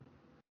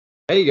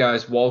Hey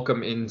guys,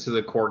 welcome into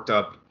the Corked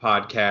Up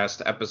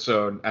Podcast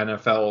episode,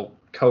 NFL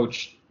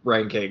coach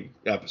ranking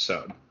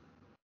episode.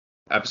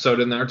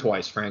 Episode in there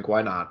twice, Frank.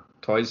 Why not?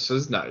 Twice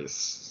is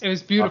nice. It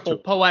was beautiful,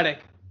 poetic.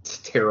 It's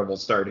a terrible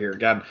start here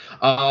again.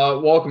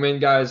 Welcome in,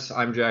 guys.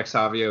 I'm Jack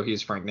Savio.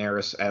 He's Frank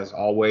Naris, as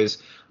always.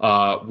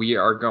 We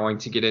are going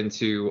to get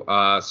into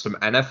some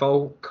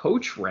NFL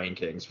coach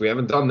rankings. We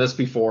haven't done this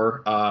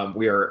before.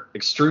 We are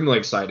extremely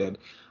excited.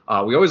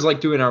 We always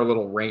like doing our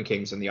little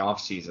rankings in the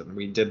offseason.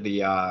 We did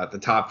the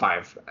top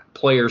 5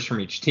 players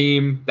from each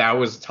team. That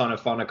was a ton of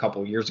fun a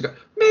couple of years ago.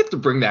 We may have to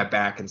bring that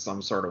back in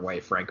some sort of way,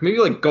 Frank. Maybe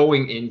like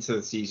going into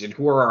the season,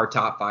 who are our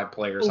top 5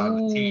 players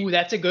on the team? Ooh,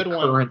 that's a good one.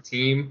 Current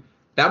team.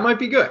 That might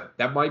be good.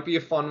 That might be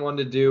a fun one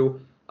to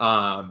do.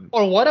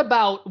 Or what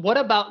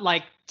about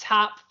like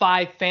top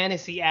 5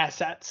 fantasy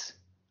assets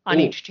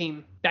on each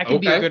team? That could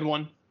be a good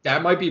one.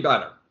 That might be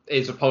better,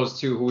 as opposed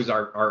to who's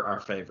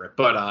our favorite.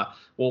 But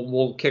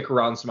we'll kick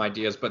around some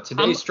ideas. But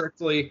today,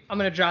 I'm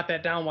gonna jot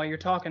that down while you're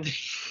talking.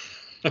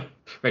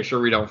 Make sure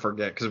we don't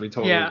forget, because we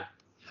totally. Yeah.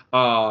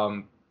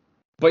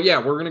 But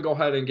yeah, we're gonna go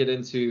ahead and get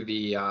into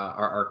the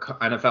our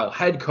NFL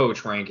head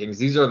coach rankings.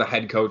 These are the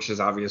head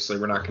coaches. Obviously,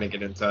 we're not gonna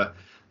get into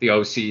the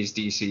OCs,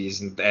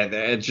 DCs, and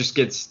it just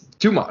gets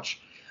too much.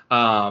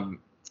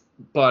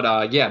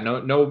 But yeah, no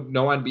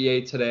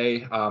NBA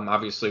today.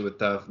 Obviously, with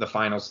the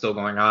finals still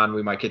going on,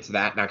 we might get to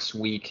that next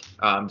week,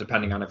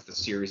 depending on if the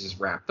series is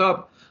wrapped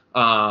up.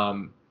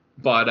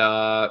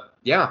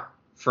 Yeah,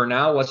 for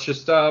now, we're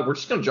just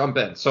gonna jump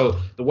in. So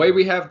the way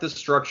we have this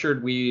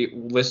structured, we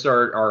list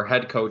our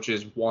head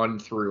coaches 1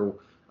 through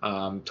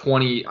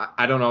 20.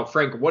 I don't know,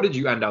 Frank, what did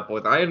you end up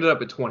with? I ended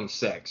up at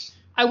 26.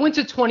 I went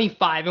to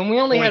 25, and we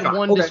only had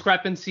one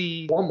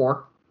discrepancy. One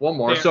more.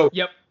 There. So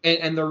yep.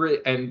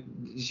 And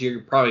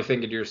you're probably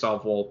thinking to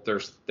yourself, well,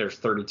 there's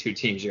 32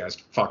 teams. You guys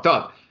fucked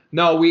up.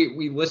 No,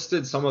 we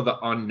listed some of the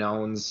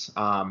unknowns.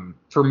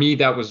 For me,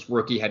 that was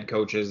rookie head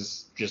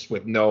coaches just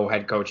with no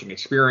head coaching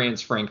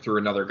experience. Frank threw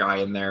another guy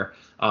in there,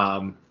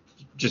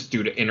 just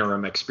due to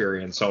interim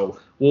experience. So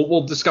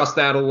we'll discuss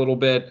that a little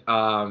bit,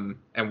 and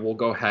we'll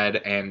go ahead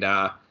and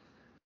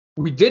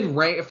we did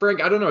rank.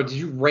 Frank, I don't know. Did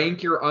you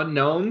rank your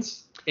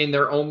unknowns in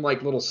their own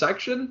like little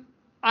section?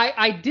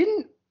 I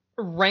didn't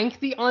rank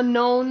the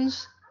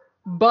unknowns,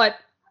 but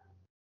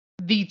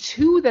the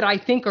 2 that I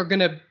think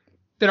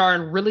that are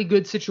in really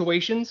good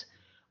situations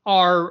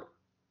are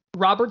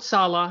Robert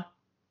Saleh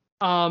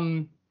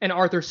and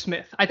Arthur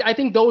Smith. I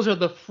think those are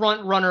the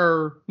front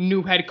runner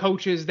new head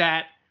coaches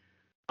that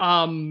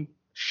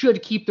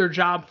should keep their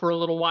job for a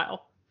little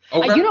while.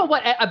 Okay. You know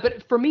what?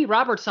 But for me,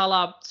 Robert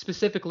Saleh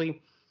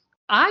specifically,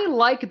 I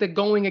like the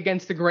going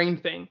against the grain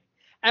thing.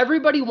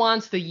 Everybody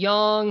wants the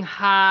young,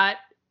 hot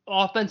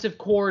offensive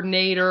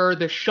coordinator,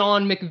 the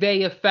Sean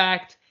McVay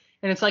effect.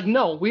 And it's like,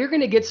 no, we're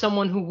going to get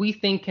someone who we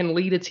think can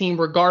lead a team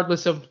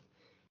regardless of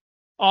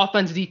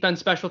offense, defense,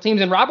 special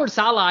teams. And Robert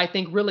Saleh, I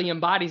think, really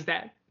embodies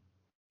that.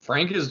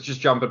 Frank is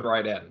just jumping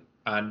right in.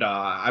 And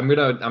I'm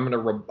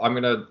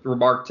gonna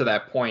remark to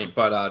that point.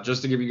 But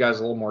just to give you guys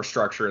a little more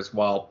structure as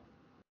well,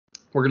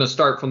 we're going to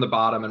start from the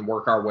bottom and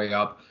work our way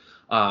up.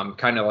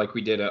 Kind of like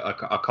we did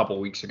a couple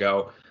weeks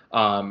ago.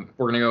 We're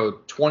going to go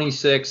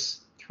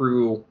 26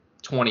 through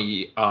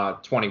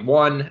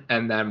 21,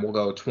 and then we'll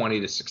go 20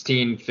 to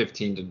 16,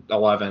 15 to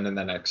 11, and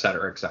then et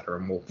cetera,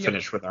 and we'll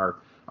finish with our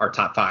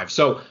top 5.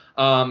 So,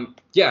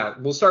 yeah,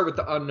 we'll start with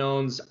the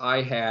unknowns.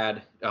 I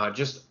had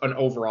just an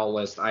overall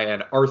list. I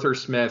had Arthur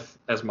Smith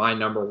as my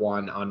number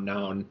 1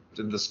 unknown.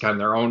 This is kind of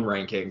their own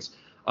rankings.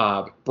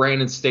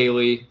 Brandon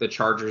Staley, the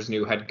Chargers'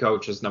 new head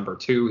coach, is number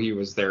 2. He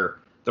was the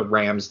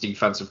Rams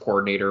defensive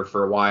coordinator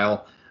for a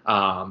while.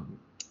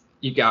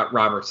 You got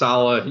Robert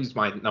Saleh. He's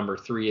my number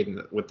 3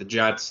 with the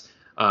Jets.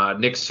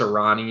 Nick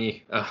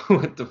Sirianni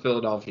with the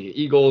Philadelphia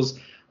Eagles.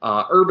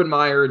 Urban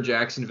Meyer in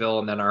Jacksonville.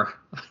 And then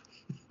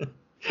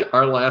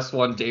our last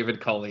one,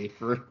 David Culley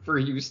for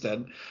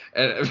Houston.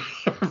 And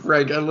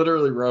Frank, I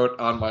literally wrote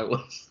on my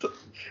list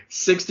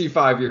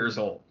 65 years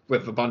old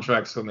with a bunch of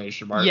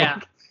exclamation marks. Yeah.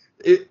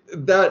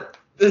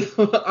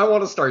 I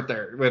want to start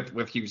there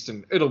with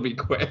Houston. It'll be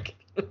quick.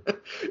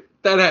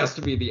 That has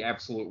to be the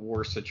absolute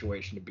worst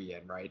situation to be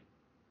in, right?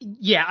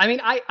 Yeah, I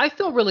mean, I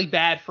feel really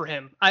bad for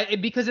him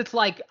because it's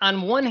like,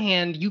 on one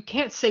hand, you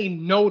can't say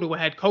no to a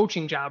head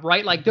coaching job,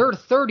 right? Like, there are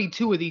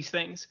 32 of these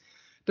things.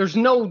 There's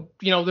no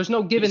given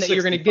that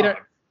you're going to get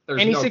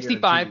any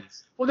 65.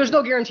 Well, there's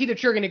no guarantee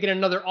that you're going to get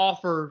another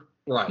offer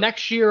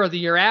next year or the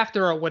year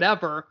after or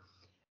whatever.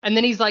 And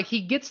then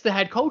he gets the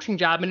head coaching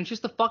job, and it's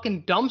just a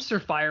fucking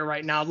dumpster fire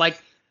right now. Like,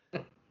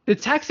 the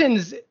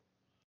Texans,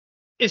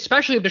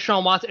 especially if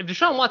Deshaun Watson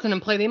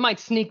didn't play, they might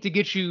sneak to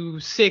get you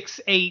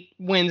 6-8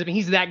 wins. I mean,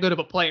 he's that good of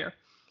a player.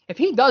 If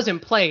he doesn't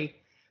play,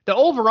 the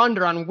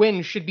over/under on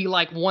wins should be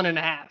like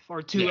 1.5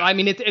 or 2. Yeah. I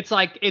mean,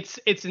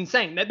 it's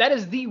insane. That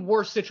is the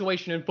worst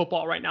situation in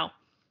football right now.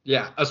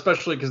 Yeah,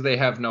 especially because they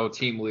have no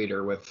team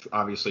leader with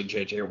obviously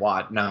J.J.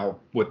 Watt now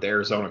with the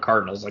Arizona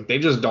Cardinals. Like, they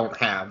just don't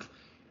have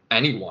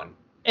anyone.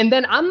 And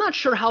then I'm not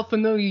sure how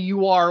familiar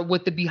you are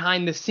with the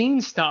behind the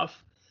scenes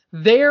stuff,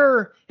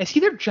 is he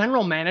their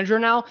general manager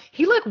now?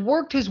 He like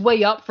worked his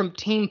way up from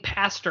team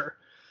pastor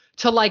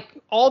to like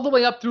all the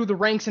way up through the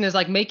ranks and is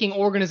like making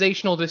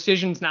organizational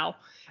decisions now.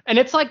 And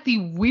it's like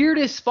the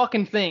weirdest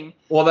fucking thing.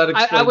 Well, that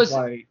explains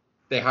why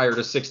they hired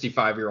a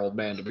 65-year-old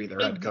man to be their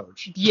head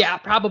coach. Yeah,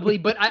 probably.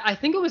 But I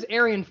think it was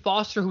Arian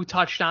Foster who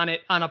touched on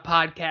it on a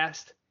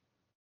podcast.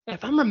 I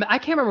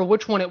can't remember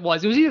which one it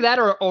was. It was either that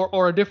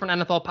or a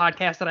different NFL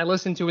podcast that I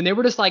listened to. And they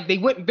were just like, they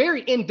went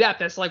very in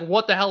depth as to like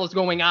what the hell is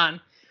going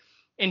on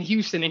in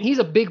Houston. And he's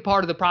a big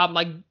part of the problem.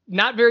 Like,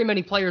 not very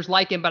many players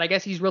like him, but I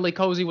guess he's really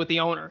cozy with the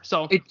owner.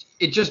 So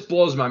it just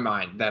blows my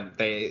mind that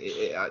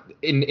they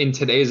in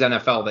today's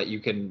NFL that you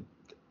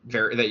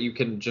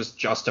can just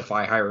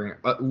justify hiring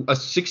a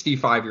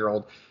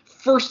 65-year-old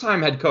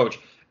first-time head coach.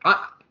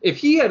 If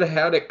he had a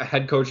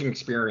head coaching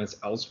experience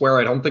elsewhere,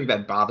 I don't think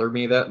that bothered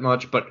me that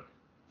much. But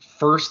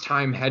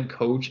first-time head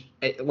coach,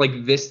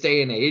 like this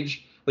day and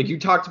age, like you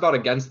talked about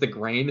against the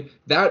grain,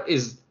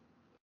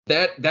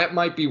 that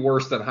might be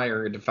worse than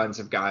hiring a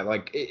defensive guy.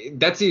 Like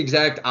that's the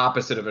exact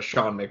opposite of a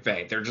Sean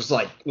McVay. They're just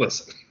like,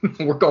 listen,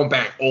 we're going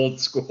back old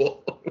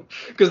school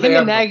because him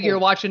and Nagy are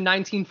watching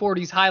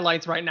 1940s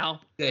highlights right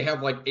now. They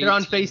have like they're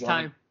on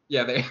FaceTime.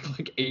 Yeah, they have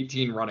like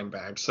 18 running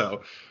backs.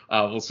 So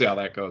we'll see how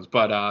that goes.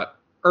 But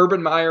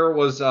Urban Meyer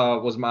was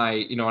my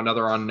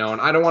another unknown.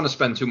 I don't want to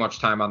spend too much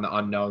time on the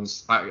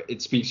unknowns.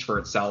 It speaks for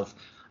itself.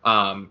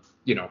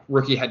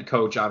 Rookie head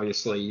coach,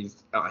 obviously,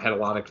 he's had a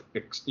lot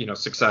of,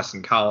 success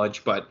in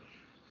college, but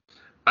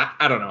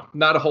I don't know,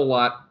 not a whole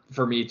lot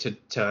for me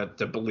to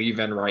believe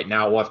in right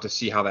now. We'll have to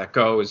see how that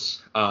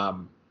goes.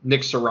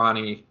 Nick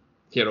Sirianni,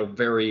 he had a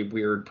very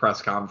weird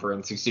press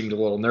conference. He seemed a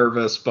little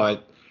nervous,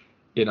 but,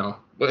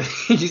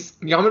 he's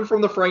coming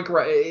from the Frank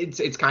Reich.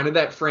 It's kind of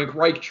that Frank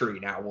Reich tree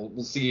now.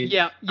 We'll see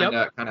kind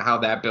of how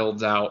that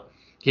builds out.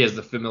 He has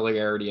the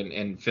familiarity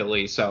in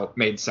Philly, so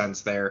made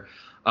sense there.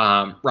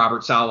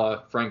 Robert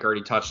Saleh, Frank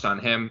already touched on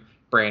him.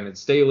 Brandon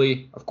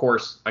Staley, of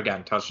course,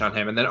 again, touched on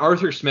him. And then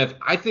Arthur Smith,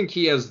 I think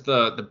he has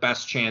the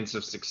best chance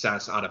of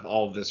success out of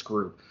all of this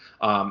group.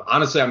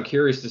 Honestly, I'm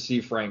curious to see,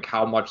 Frank,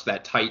 how much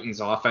that Titans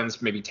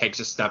offense maybe takes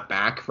a step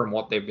back from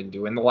what they've been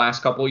doing the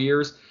last couple of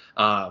years.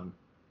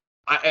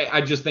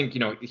 I just think,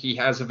 he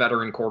has a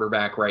veteran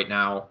quarterback right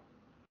now.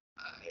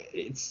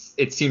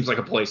 It seems like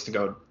a place to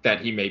go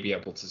that he may be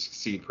able to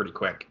succeed pretty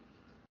quick.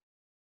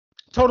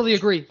 Totally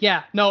agree.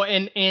 Yeah, no,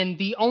 and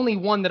the only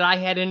one that I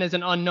had in as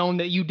an unknown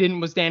that you didn't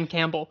was Dan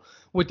Campbell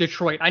with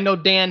Detroit. I know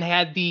Dan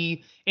had the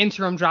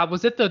interim job.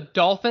 Was it the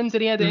Dolphins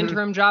that he had the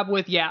interim job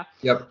with? Yeah.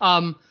 Yep.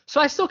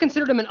 So I still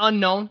considered him an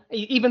unknown,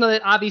 even though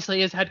that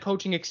obviously is head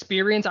coaching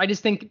experience. I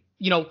just think,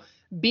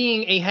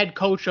 being a head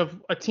coach of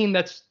a team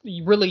that's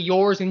really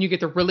yours and you get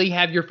to really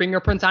have your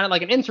fingerprints on it,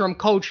 like an interim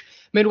coach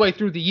midway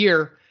through the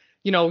year,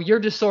 you're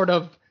just sort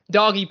of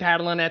doggy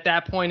paddling at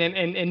that point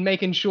and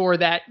making sure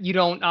that you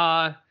don't,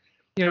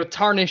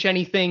 tarnish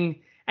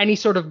any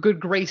sort of good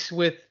grace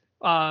with,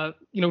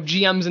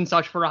 GMs and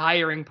such for a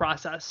hiring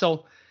process.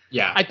 So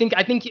yeah, I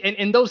think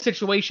in those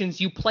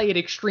situations you play it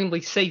extremely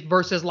safe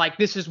versus like,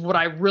 this is what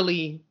I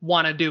really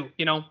want to do,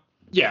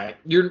 Yeah,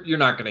 you're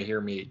not going to hear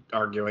me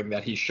arguing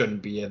that he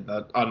shouldn't be in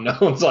the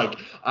unknowns. Like,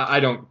 I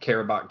don't care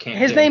about Cam.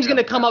 His name's going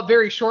to come up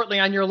very shortly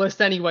on your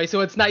list anyway,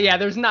 so it's not. Yeah,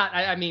 there's not.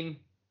 I mean.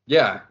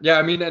 Yeah.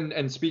 I mean,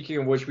 and speaking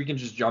of which, we can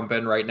just jump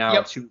in right now.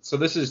 Yep. So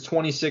this is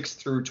 26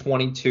 through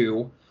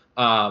 22.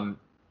 I'll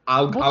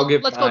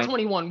give. Let's go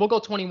 21. We'll go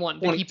 21.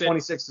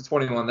 26 to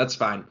 21. That's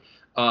fine.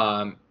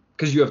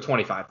 Because you have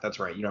 25. That's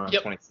right. You don't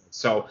have 26.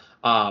 So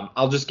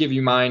I'll just give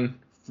you mine.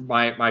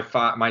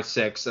 My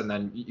 6, and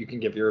then you can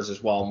give yours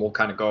as well, and we'll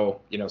kind of go,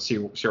 see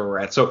where we're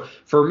at. So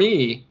for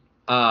me,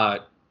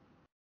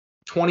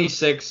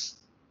 26,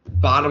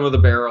 bottom of the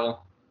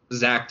barrel,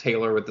 Zach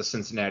Taylor with the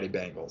Cincinnati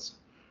Bengals.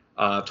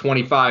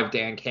 25,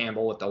 Dan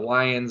Campbell with the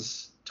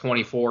Lions.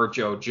 24,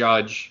 Joe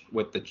Judge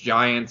with the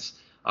Giants.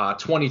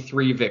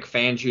 23, Vic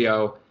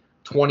Fangio.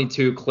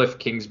 22, Cliff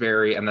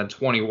Kingsbury, and then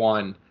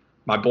 21,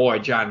 my boy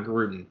John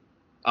Gruden.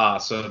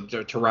 So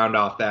to round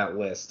off that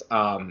list.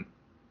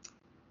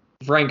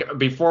 Frank,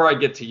 before I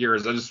get to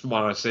yours, I just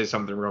want to say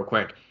something real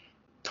quick.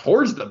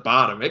 Towards the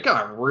bottom, it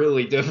got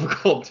really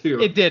difficult too.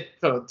 It did.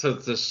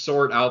 To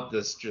sort out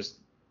this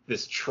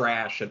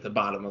trash at the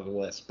bottom of the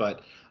list.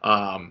 But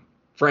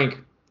Frank,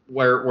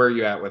 where are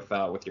you at with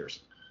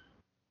yours?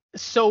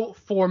 So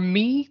for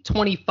me,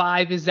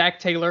 25 is Zach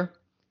Taylor.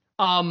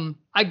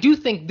 I do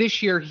think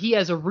this year he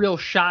has a real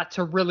shot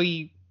to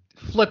really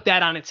flip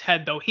that on its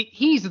head, though.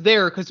 He's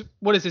there because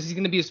what is this? He's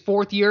going to be his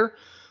 4th year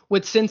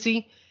with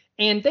Cincy.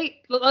 And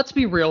let's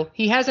be real,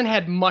 he hasn't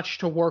had much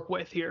to work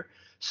with here.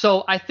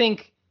 So I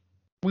think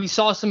we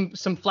saw some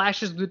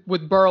flashes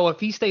with Burrow.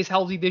 If he stays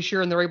healthy this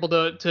year and they're able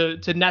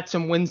to net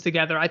some wins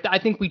together, I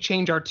think we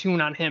change our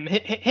tune on him.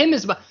 Him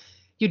is,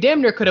 you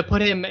damn near could have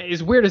put him,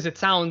 as weird as it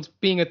sounds,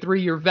 being a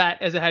 3-year vet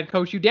as a head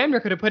coach, you damn near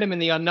could have put him in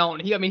the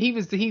unknown.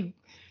 He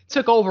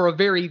took over a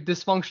very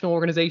dysfunctional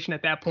organization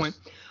at that point.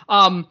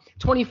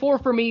 24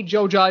 for me,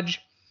 Joe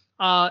Judge.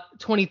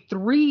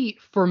 23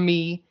 for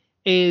me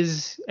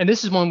is, and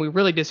this is one we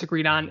really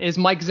disagreed on, is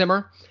Mike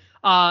Zimmer.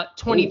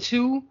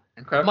 22,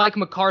 Okay. Mike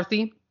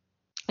McCarthy,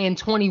 and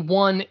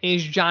 21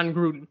 is John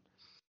Gruden.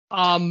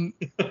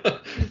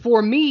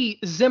 For me,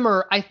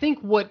 Zimmer, I think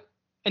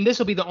and this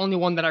will be the only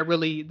one that I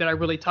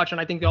really touch on.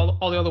 I think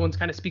all the other ones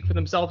kind of speak for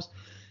themselves.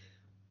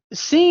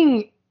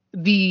 Seeing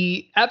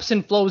the ebbs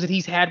and flows that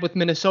he's had with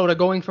Minnesota,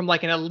 going from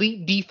like an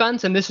elite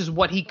defense, and this is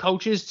what he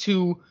coaches,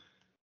 to,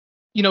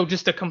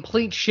 just a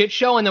complete shit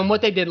show. And then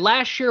what they did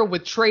last year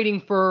with trading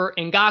for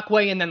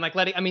Ngakoue and then like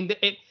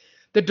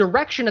the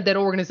direction of that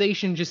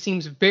organization just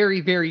seems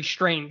very, very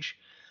strange.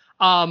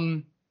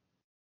 And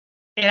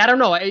I don't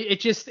know,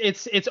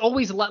 it's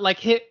always like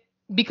hit,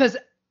 because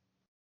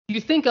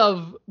you think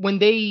of when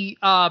they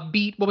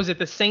beat, what was it,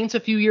 the Saints a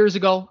few years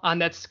ago on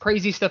that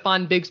crazy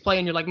Stephon Diggs play,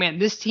 and you're like, man,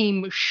 this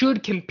team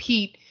should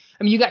compete.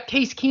 I mean, you got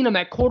Case Keenum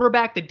at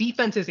quarterback. The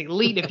defense is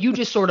elite. If you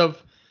just sort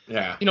of,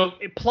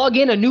 plug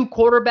in a new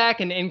quarterback,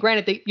 and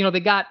granted, they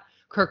got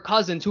Kirk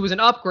Cousins, who was an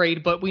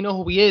upgrade, but we know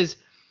who he is.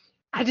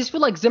 I just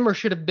feel like Zimmer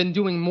should have been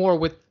doing more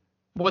with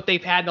what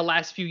they've had the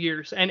last few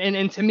years.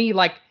 And to me,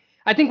 like,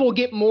 I think we'll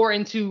get more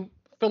into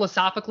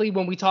philosophically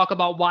when we talk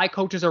about why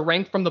coaches are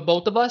ranked from the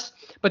both of us,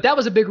 but that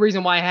was a big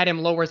reason why I had him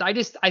lower. Is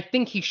I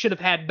think he should have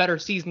had better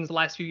seasons the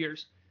last few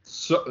years.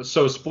 So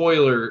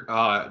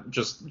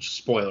just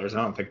spoilers.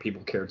 I don't think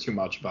people care too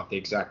much about the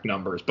exact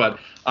numbers, but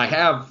I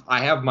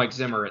have Mike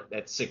Zimmer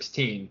at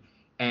 16,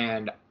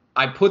 and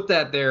I put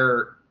that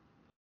there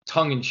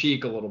tongue in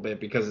cheek a little bit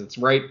because it's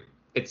right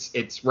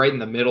in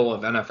the middle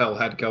of NFL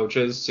head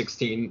coaches,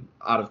 16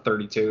 out of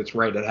 32. It's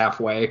right at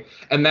halfway.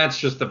 And that's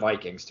just the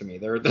Vikings to me.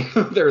 They're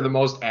the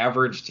most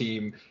average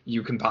team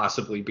you can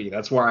possibly be.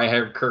 That's where I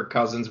have Kirk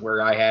Cousins,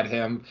 where I had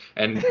him,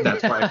 and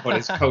that's why I put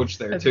his coach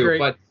there too. Great.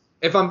 But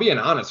if I'm being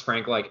honest,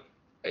 Frank, like,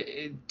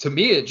 to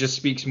me, it just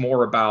speaks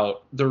more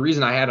about the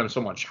reason I had him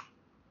so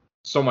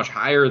much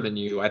higher than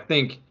you. I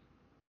think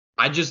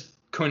I just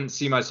couldn't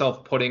see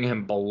myself putting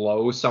him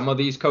below some of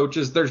these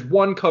coaches. There's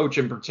one coach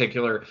in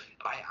particular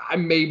I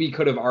maybe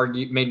could have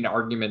made an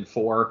argument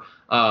for,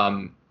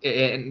 and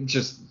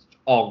just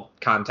all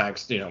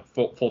context,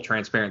 full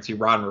transparency,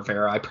 Ron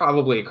Rivera. I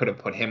probably could have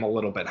put him a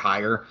little bit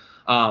higher.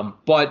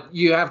 But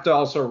you have to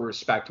also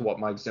respect what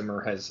Mike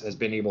Zimmer has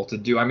been able to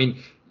do. I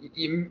mean,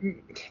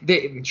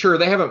 they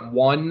haven't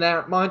won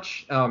that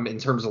much in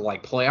terms of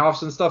like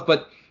playoffs and stuff,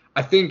 but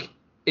I think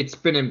it's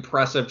been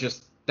impressive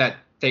just that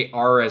they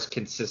are as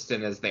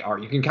consistent as they are.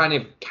 You can kind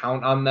of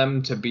count on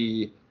them to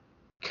be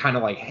kind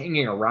of like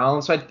hanging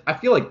around. So I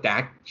feel like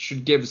that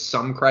should give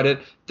some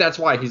credit. That's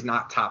why he's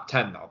not top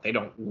 10 though. They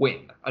don't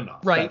win enough.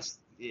 Right.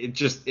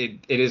 It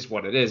is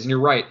what it is. And you're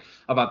right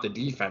about the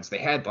defense. They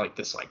had like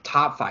this like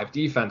top 5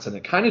 defense, and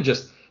it kind of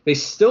just, they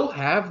still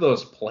have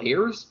those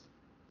players,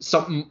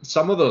 some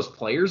of those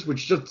players,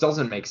 which just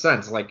doesn't make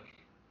sense. Like,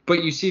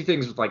 but you see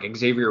things with like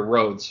Xavier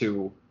Rhodes,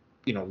 who,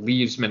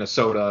 leaves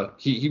Minnesota.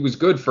 He was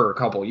good for a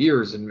couple of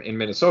years in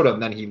Minnesota,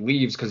 and then he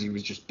leaves because he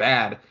was just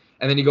bad.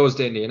 And then he goes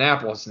to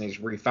Indianapolis and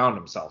he's refound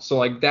himself. So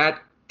like that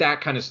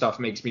kind of stuff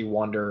makes me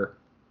wonder,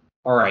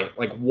 all right,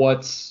 like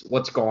what's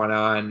going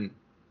on,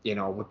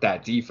 with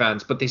that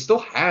defense, but they still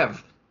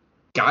have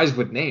guys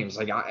with names.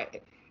 Like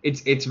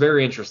it's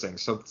very interesting.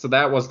 So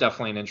that was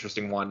definitely an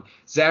interesting one.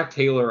 Zach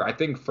Taylor, I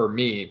think for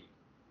me,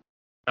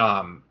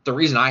 the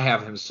reason I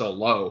have him so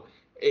low,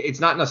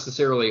 it's not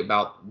necessarily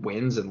about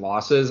wins and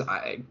losses.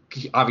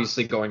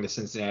 Obviously going to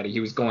Cincinnati, he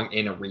was going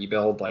in a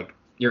rebuild. Like,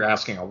 you're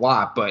asking a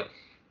lot, but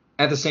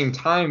at the same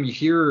time, you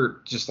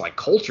hear just like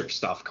culture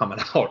stuff coming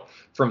out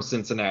from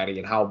Cincinnati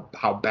and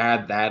how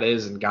bad that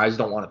is, and guys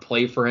don't want to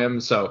play for him.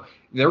 So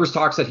there was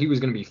talks that he was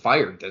going to be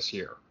fired this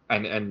year,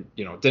 and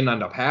it didn't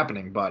end up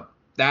happening. But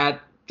that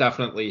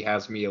definitely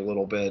has me a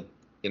little bit,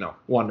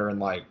 wondering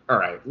like, all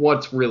right,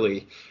 what's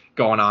really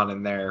going on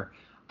in there?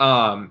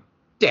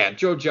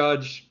 Joe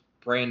Judge,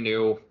 brand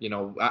new.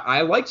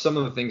 I like some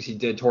of the things he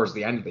did towards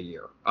the end of the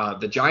year.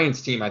 The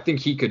Giants team, I think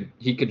he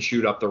could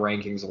shoot up the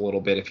rankings a little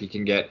bit if he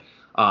can get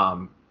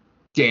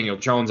Daniel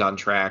Jones on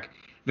track.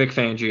 Vic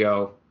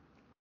Fangio,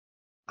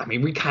 I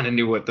mean, we kind of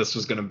knew what this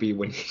was going to be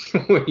when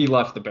he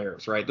left the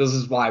Bears, right? This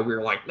is why we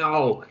were like,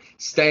 no,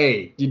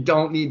 stay. You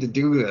don't need to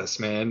do this,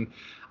 man.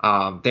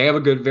 They have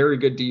a very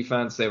good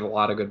defense. They have a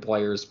lot of good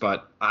players,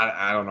 but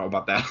I don't know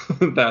about that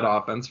that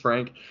offense,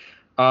 Frank.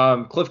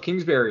 Cliff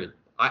Kingsbury,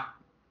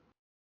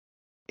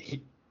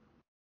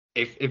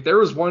 if there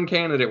was one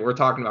candidate we're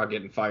talking about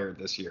getting fired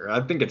this year,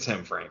 I think it's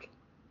him, Frank.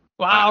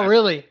 Wow,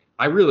 really?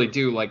 I really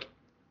do. Like,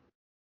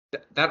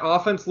 that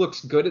offense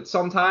looks good at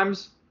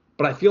sometimes,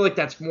 but I feel like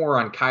that's more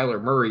on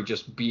Kyler Murray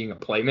just being a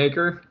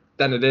playmaker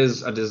than it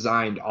is a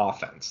designed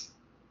offense.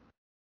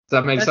 Does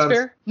that make sense? That's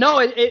fair. No,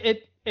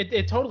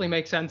 it totally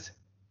makes sense.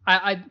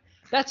 I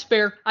that's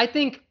fair. I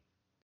think,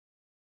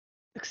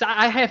 because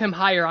I have him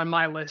higher on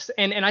my list,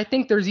 and I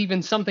think there's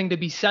even something to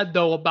be said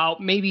though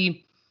about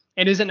maybe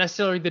it isn't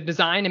necessarily the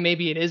design, and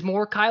maybe it is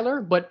more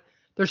Kyler, but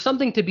there's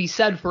something to be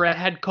said for a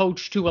head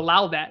coach to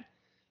allow that.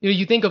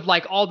 You think of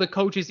like all the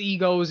coaches'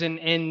 egos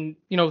and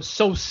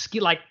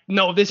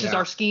no, this is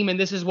our scheme and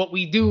this is what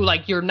we do.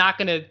 Like, you're not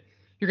gonna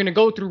you're going to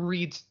go through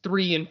reads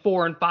 3 and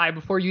 4 and 5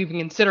 before you even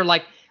consider,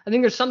 like, I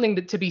think there's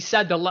something to be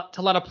said to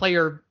let a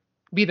player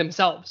be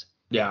themselves.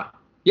 Yeah.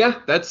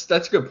 Yeah, that's a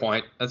good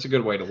point. That's a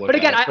good way to look at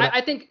it. But again,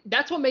 I think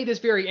that's what made this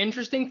very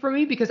interesting for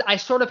me, because I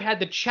sort of had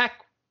to check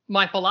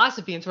my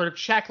philosophy and sort of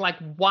check like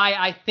why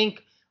I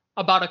think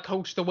about a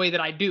coach the way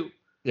that I do.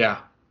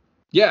 Yeah.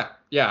 Yeah.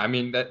 I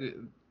mean,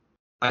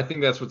 I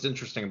think that's what's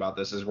interesting about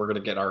this is we're going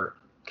to get our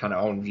kind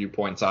of own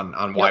viewpoints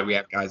on why we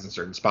have guys in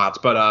certain spots.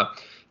 But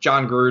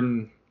John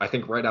Gruden, I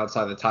think right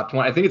outside the top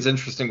 20. I think it's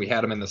interesting we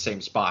had him in the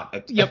same spot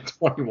at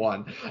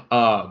 21.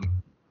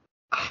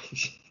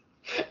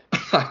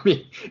 I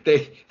mean,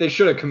 they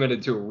should have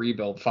committed to a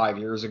rebuild 5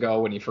 years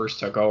ago when he first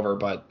took over,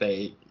 but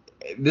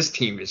this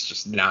team is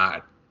just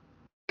not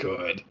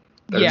good.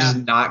 They're just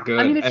not good.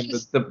 I mean, and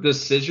the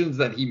decisions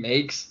that he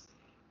makes,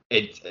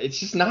 it's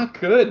just not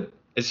good.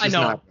 It's just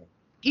not good.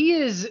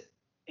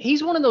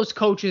 He's one of those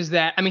coaches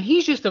that, I mean,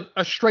 he's just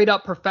a straight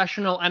up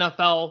professional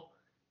NFL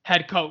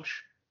head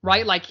coach,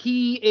 right? Like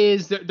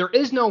there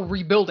is no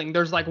rebuilding.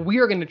 There's like, we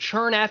are going to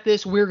churn at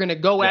this. We're going to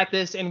go at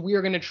this and we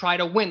are going to try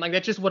to win. Like,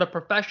 that's just what a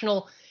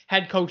professional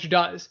head coach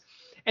does.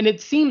 And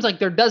it seems like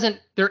there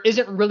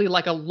isn't really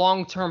like a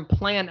long-term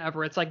plan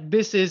ever. It's like,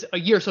 this is a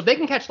year. So if they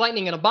can catch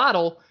lightning in a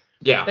bottle,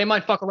 they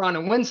might fuck around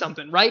and win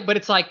something, right? But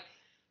it's like,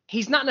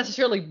 he's not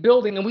necessarily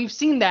building. And we've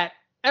seen that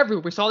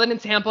everywhere. We saw that in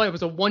Tampa. It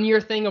was a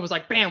 1-year thing. It was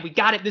like, bam, we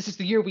got it. This is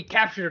the year we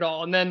captured it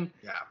all. And then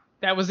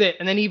that was it.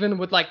 And then even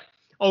with like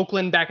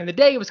Oakland back in the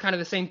day, it was kind of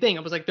the same thing.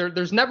 It was like,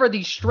 there's never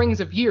these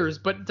strings of years,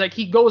 but it's like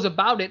he goes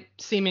about it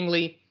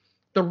seemingly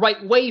the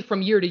right way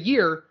from year to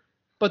year,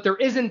 but there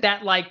isn't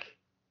that like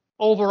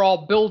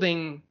overall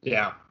building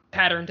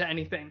pattern to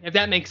anything, if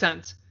that makes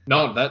sense.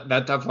 No, that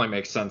definitely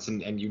makes sense.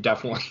 And you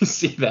definitely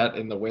see that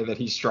in the way that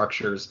he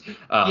structures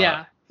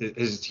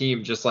his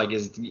team, just like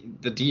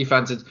the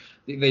defense.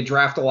 They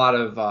draft a lot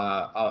of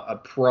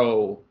not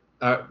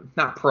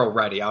pro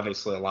ready.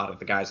 Obviously, a lot of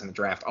the guys in the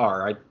draft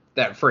are.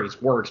 That phrase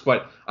works,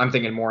 but I'm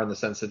thinking more in the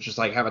sense that just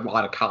like having a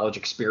lot of college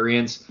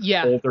experience.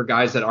 Yeah. Older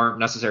guys that aren't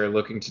necessarily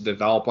looking to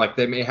develop. Like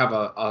they may have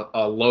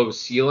a low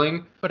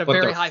ceiling, but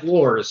very high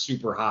floor is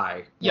super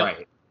high. Yep.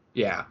 Right.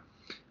 Yeah.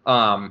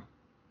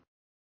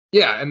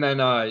 Yeah, and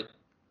then a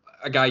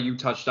guy you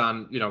touched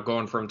on,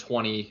 going from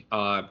 20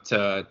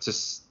 to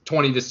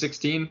 20 to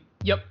 16.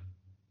 Yep.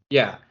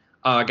 Yeah.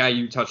 A guy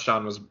you touched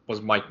on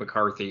was Mike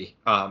McCarthy.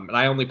 And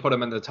I only put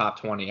him in the top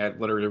 20. I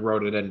literally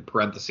wrote it in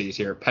parentheses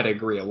here,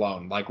 pedigree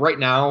alone. Like right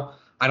now,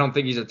 I don't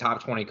think he's a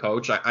top 20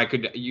 coach.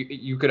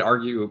 You could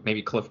argue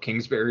maybe Cliff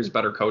Kingsbury is a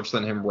better coach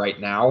than him right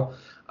now.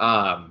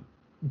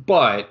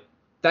 But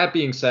that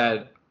being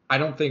said, I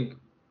don't think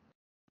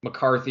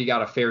McCarthy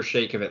got a fair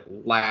shake of it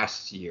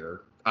last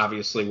year,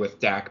 obviously with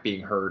Dak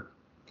being hurt.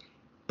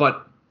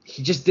 But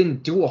he just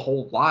didn't do a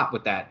whole lot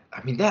with that.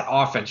 I mean, that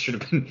offense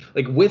should have been,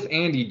 like, with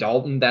Andy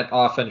Dalton, that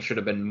offense should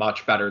have been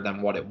much better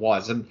than what it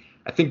was. And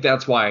I think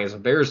that's why, as a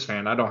Bears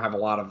fan, I don't have a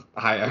lot of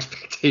high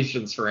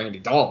expectations for Andy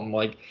Dalton.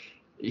 Like,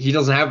 he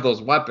doesn't have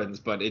those weapons,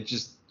 but it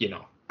just,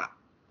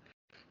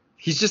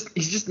 he's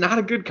just not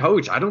a good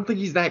coach. I don't think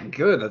he's that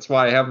good. That's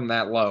why I have him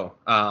that low.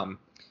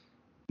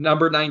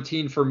 Number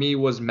 19 for me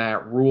was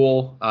Matt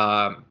Rule.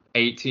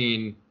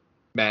 18,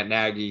 Matt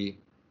Nagy.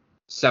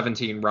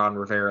 17, Ron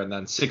Rivera, and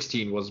then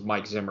 16 was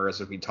Mike Zimmer, as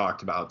we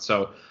talked about.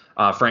 So,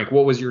 Frank,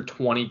 what was your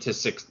 20 to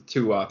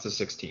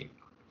 16?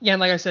 Yeah, and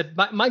like I said,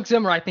 Mike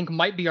Zimmer, I think,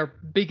 might be our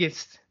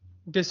biggest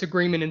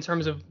disagreement in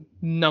terms of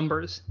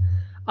numbers.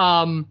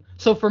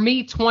 So for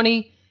me,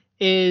 20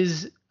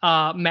 is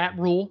Matt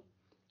Rule.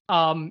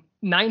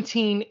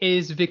 19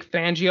 is Vic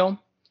Fangio.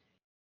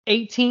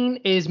 18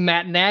 is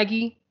Matt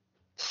Nagy.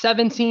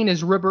 17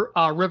 is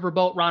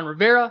Riverboat Ron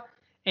Rivera.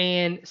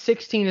 And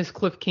 16 is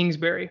Cliff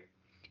Kingsbury.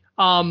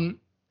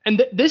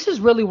 This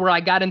is really where I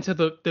got into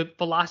the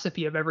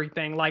philosophy of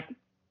everything. Like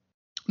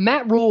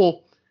Matt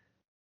Rule,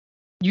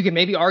 you can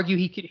maybe argue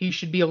he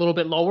should be a little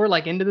bit lower,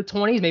 like into the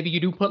 20s. Maybe you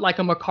do put like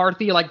a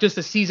McCarthy, like just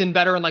a seasoned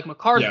veteran like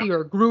McCarthy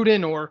or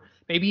Gruden or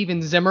maybe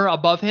even Zimmer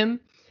above him.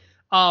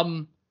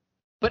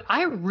 But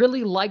I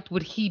really liked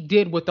what he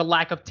did with the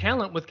lack of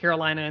talent with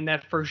Carolina in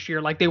that first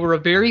year. Like they were a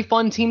very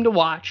fun team to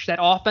watch. That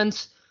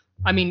offense,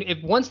 I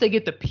mean, once they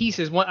get the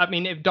pieces,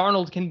 if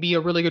Darnold can be a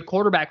really good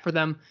quarterback for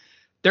them,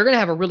 they're going to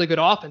have a really good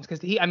offense because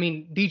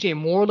DJ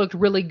Moore looked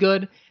really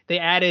good. They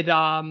added,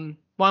 why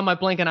am I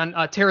blanking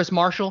on Terrace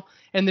Marshall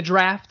in the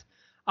draft?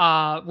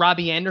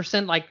 Robbie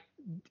Anderson,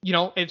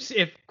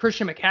 if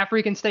Christian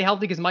McCaffrey can stay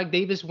healthy because Mike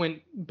Davis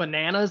went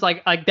bananas,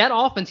 like that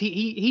offense,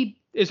 he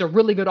is a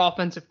really good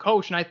offensive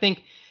coach. And I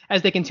think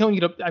as they continue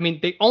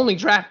they only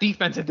draft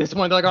defense at this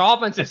point. They're like, our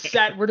offense is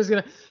set. We're just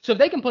going to, so if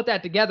they can put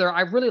that together,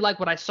 I really like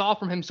what I saw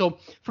from him. So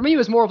for me, it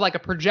was more of like a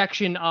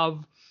projection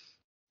of,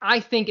 I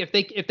think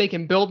if they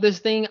can build this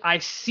thing, I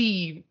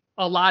see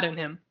a lot in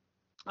him.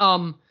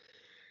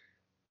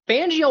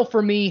 Fangio,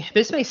 for me,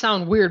 this may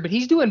sound weird, but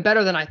he's doing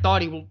better than I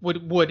thought he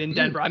would in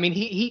Denver. I mean,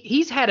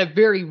 he's had a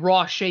very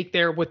raw shake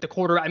there with the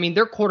quarterback. I mean,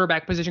 their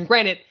quarterback position.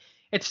 Granted,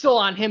 it's still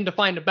on him to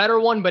find a better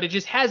one, but it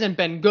just hasn't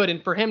been good.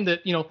 And for him to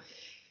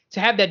to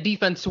have that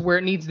defense to where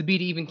it needs to be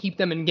to even keep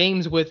them in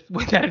games with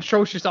that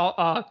atrocious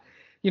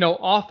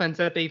offense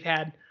that they've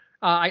had,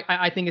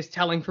 I think is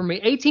telling for me.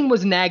 18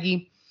 was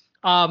Nagy.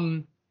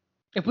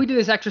 If we did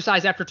this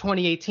exercise after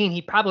 2018,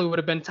 he probably would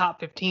have been top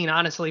 15,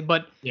 honestly.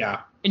 But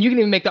yeah, and you can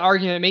even make the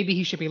argument maybe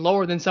he should be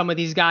lower than some of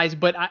these guys.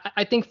 But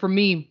I think for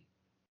me,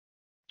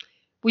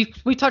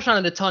 we touched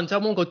on it a ton, so I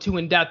won't go too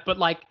in depth. But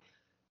like,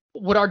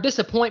 what our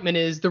disappointment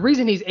is, the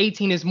reason he's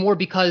 18 is more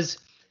because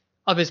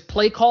of his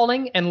play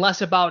calling and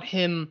less about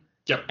him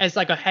as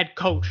like a head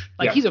coach.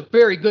 Like he's a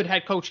very good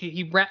head coach.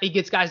 He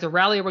gets guys to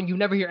rally around. You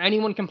never hear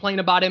anyone complain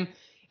about him.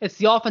 It's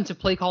the offensive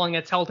play calling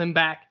that's held him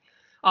back.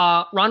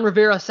 Ron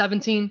Rivera,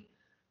 17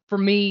 for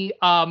me.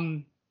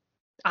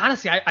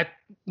 Honestly, I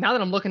now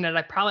that I'm looking at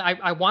it,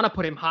 I want to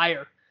put him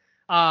higher.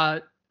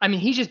 I mean,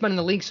 he's just been in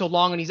the league so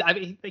long,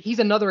 and he's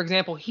another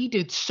example. He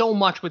did so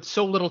much with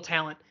so little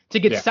talent. To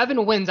get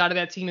 7 wins out of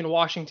that team in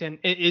Washington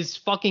is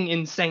fucking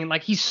insane.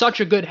 Like, he's such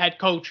a good head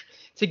coach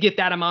to get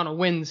that amount of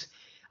wins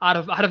out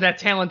of that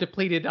talent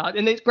depleted.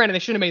 And granted, they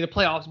shouldn't have made the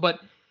playoffs, but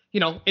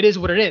it is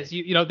what it is.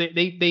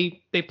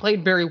 They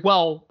played very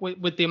well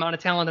with the amount of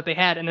talent that they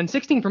had. And then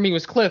 16 for me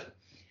was Cliff.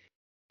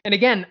 And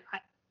again,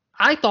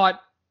 I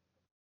thought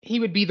he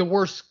would be the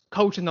worst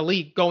coach in the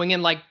league going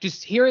in, like,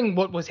 just hearing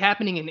what was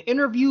happening in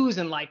interviews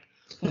and like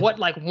what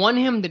like won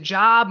him the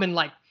job, and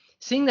like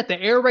seeing that the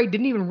air raid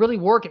didn't even really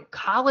work in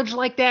college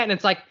like that. And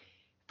it's like,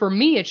 for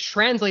me, it's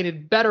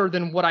translated better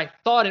than what I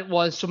thought it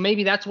was. So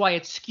maybe that's why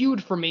it's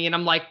skewed for me. And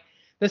I'm like,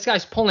 this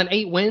guy's pulling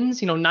 8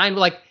 wins, 9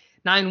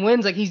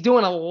 wins. Like, he's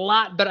doing a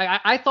lot, but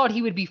I thought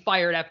he would be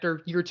fired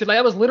after year 2. Like,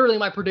 that was literally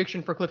my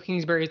prediction for Cliff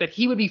Kingsbury, is that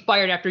he would be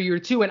fired after year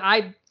 2.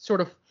 And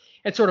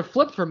it sort of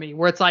flipped for me,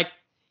 where it's like,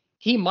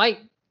 he might,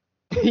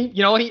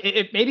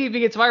 maybe if he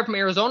gets fired from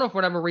Arizona for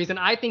whatever reason,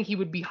 I think he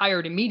would be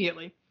hired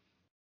immediately.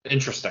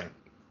 Interesting.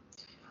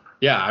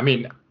 Yeah, I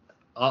mean,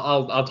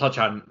 I'll touch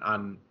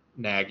on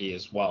Nagy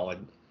as well,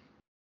 and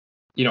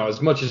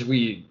as much as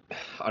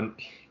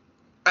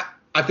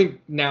I think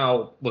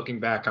now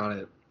looking back on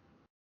it,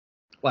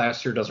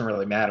 last year doesn't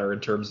really matter in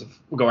terms of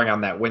going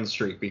on that win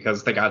streak,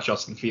 because they got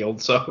Justin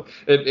Fields, so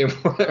it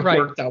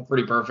worked out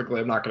pretty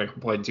perfectly. I'm not going to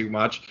complain too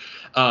much.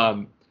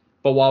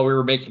 But while we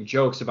were making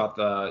jokes about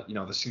the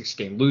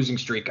 6-game losing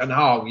streak, and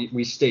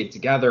we stayed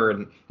together,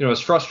 and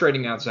as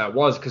frustrating as that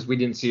was, because we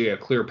didn't see a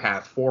clear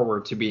path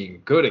forward to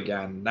being good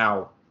again.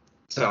 Now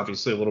it's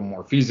obviously a little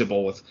more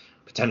feasible with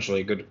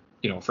potentially a good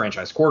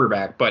franchise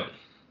quarterback, but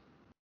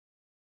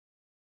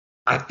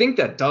I think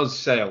that does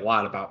say a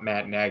lot about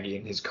Matt Nagy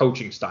and his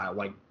coaching style.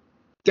 Like,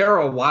 there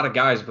are a lot of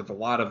guys with a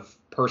lot of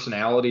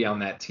personality on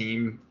that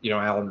team,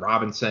 Allen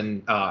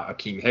Robinson,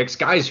 Akeem Hicks,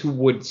 guys who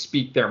would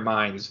speak their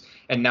minds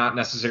and not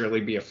necessarily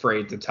be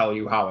afraid to tell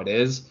you how it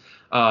is.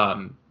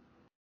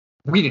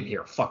 We didn't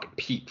hear a fucking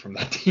peep from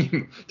that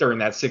team during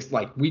that 6th.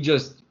 Like, we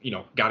just,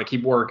 got to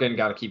keep working,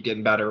 got to keep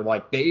getting better.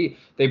 Like, they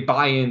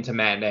buy into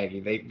Matt Nagy.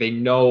 They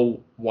know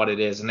what it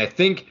is. And I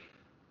think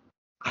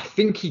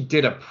he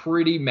did a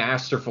pretty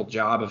masterful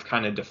job of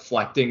kind of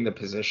deflecting the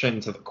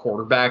position to the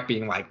quarterback,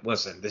 being like,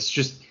 listen, this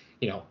just,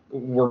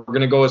 we're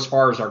going to go as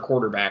far as our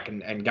quarterback.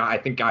 And I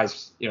think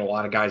guys, a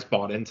lot of guys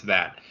bought into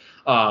that.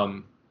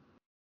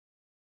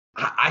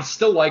 I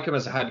still like him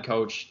as a head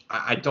coach.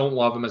 I don't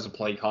love him as a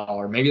play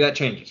caller. Maybe that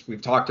changes.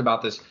 We've talked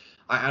about this.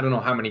 I don't know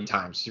how many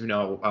times,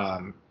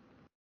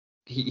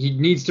 he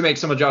needs to make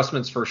some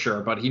adjustments for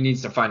sure, but he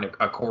needs to find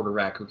a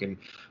quarterback who can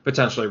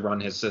potentially run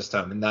his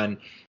system. And then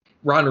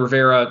Ron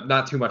Rivera,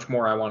 not too much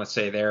more I want to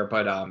say there,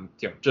 but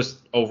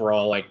just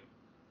overall, like,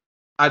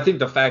 I think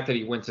the fact that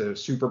he went to the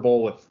Super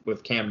Bowl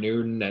with Cam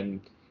Newton,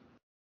 and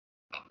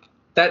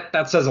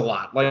that says a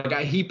lot. Like,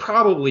 he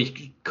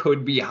probably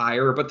could be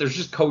higher, but there's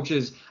just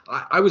coaches.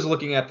 I was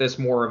looking at this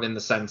more of in the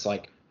sense,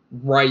 like,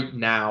 right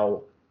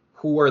now,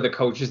 who are the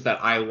coaches that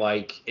I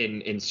like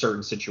in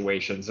certain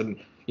situations, and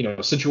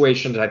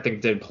situations I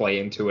think did play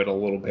into it a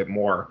little bit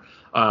more.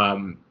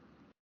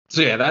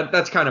 So yeah,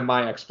 that's kind of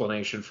my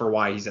explanation for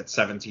why he's at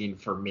 17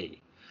 for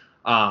me.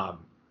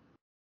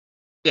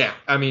 Yeah,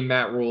 I mean,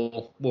 Matt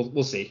Rule,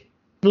 we'll see.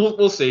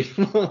 We'll see.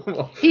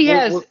 He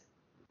has,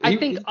 I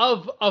think,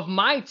 of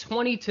my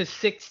 20 to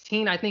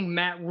 16, I think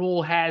Matt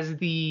Rule has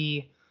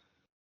the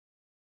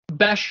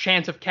best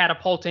chance of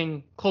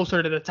catapulting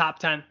closer to the top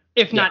 10,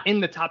 if not in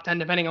the top 10,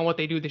 depending on what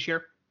they do this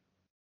year.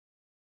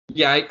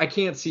 Yeah, I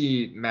can't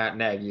see Matt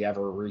Nagy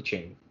ever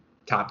reaching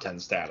top 10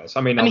 status.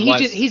 I mean,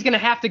 he's going to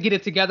have to get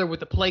it together with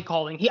the play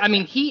calling.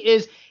 He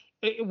is,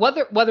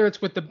 whether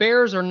it's with the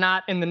Bears or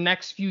not in the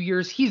next few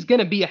years, he's going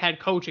to be a head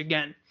coach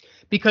again,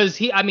 because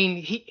he's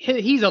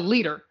a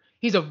leader.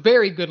 He's a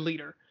very good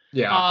leader.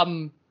 Yeah.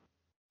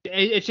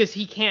 It's just,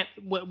 he can't,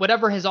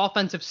 whatever his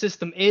offensive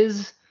system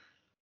is,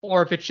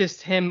 or if it's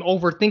just him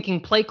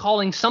overthinking play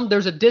calling,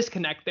 there's a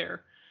disconnect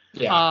there.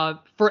 Yeah.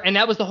 And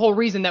that was the whole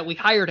reason that we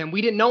hired him. We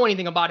didn't know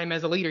anything about him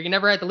as a leader. You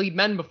never had to lead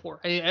men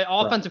before.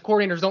 Offensive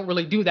coordinators don't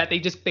really do that.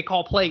 They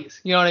call plays.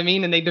 You know what I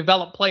mean? And they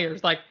develop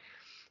players. Like,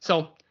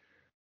 so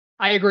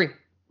I agree.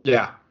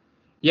 Yeah.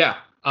 Yeah.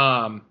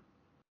 And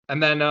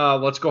then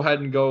let's go ahead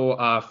and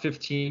go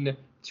 15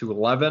 to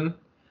 11.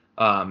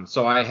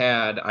 So I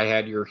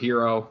had your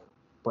hero,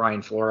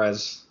 Brian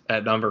Flores,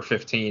 at number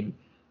 15,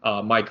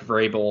 Mike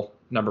Vrabel,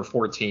 number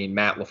 14,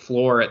 Matt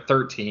LaFleur at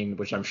 13,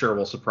 which I'm sure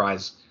will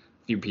surprise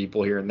a few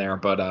people here and there.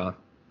 But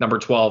number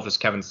 12 is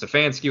Kevin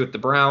Stefanski with the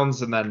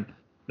Browns, and then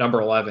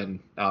number 11,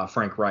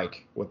 Frank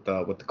Reich with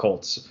the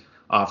Colts.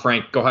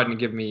 Frank, go ahead and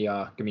give me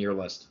your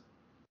list.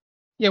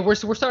 Yeah, we're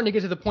starting to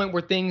get to the point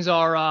where things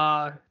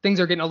are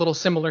getting a little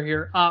similar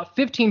here.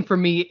 15 for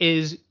me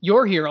is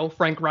your hero,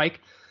 Frank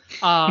Reich.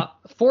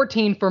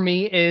 14 for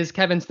me is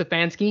Kevin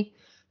Stefanski.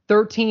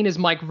 13 is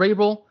Mike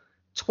Vrabel.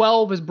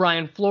 12 is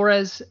Brian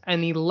Flores,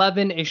 and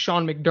 11 is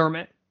Sean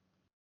McDermott.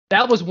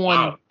 That was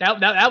one. Wow.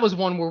 That was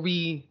one where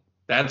we.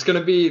 That's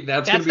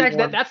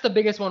the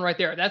biggest one right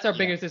there. That's our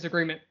biggest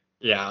disagreement.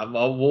 Yeah,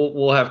 well,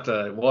 we'll have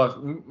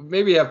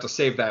to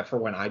save that for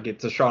when I get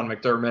to Sean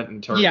McDermott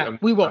and turn. Yeah,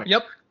 we will.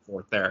 Yep.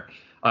 Forth there.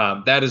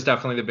 That is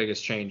definitely the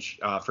biggest change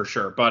for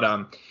sure. But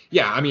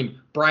yeah, I mean,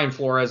 Brian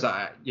Flores,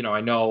 I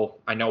know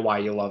why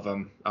you love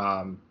him.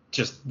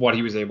 Just what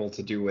he was able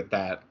to do with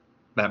that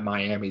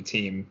Miami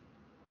team.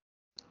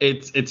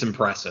 It's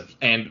impressive.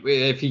 And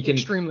if he can,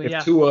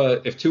 if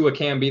Tua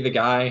can be the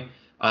guy,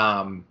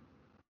 I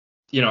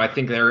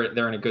think they're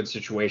in a good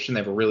situation.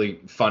 They have a really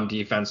fun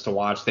defense to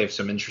watch. They have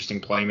some interesting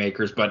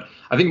playmakers. But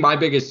I think my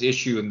biggest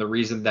issue and the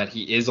reason that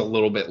he is a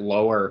little bit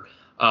lower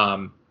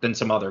than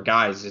some other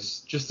guys is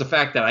just the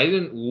fact that I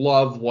didn't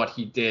love what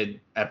he did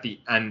at the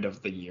end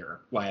of the year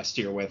last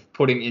year with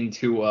putting in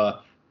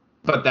Tua,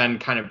 but then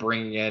kind of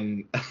bringing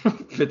in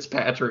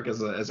Fitzpatrick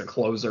as a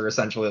closer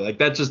essentially. Like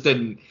that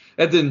didn't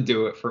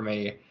do it for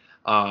me.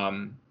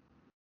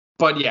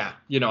 But yeah,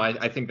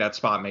 I think that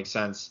spot makes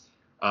sense.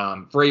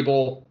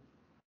 Vrabel,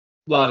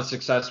 a lot of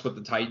success with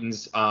the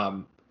Titans.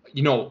 One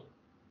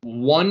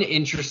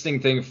interesting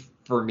thing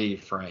for me,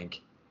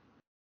 Frank,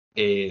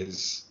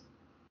 is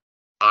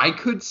I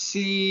could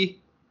see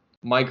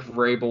Mike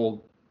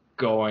Vrabel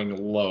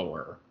going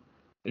lower.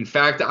 In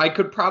fact, I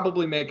could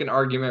probably make an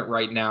argument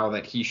right now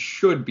that he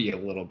should be a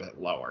little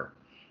bit lower.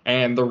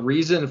 And the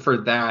reason for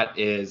that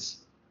is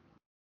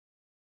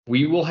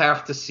we will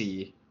have to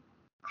see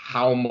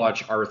how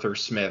much Arthur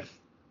Smith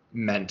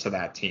meant to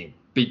that team.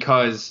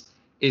 Because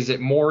is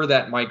it more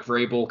that Mike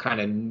Vrabel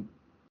kind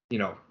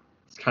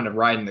of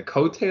riding the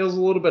coattails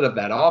a little bit of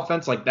that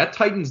offense? Like that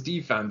Titans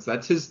defense,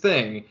 that's his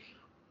thing,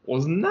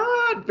 was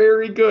not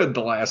very good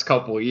the last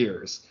couple of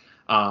years.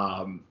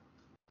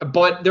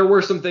 But there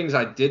were some things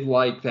I did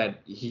like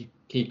that he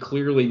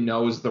clearly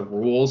knows the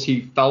rules.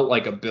 He felt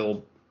like a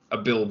Bill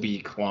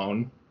B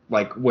clone,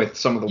 like with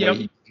some of the way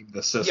he did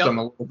the system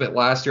a little bit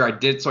last year. I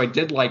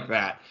did like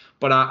that.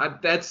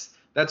 But that's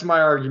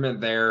my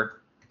argument there.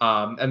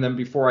 And then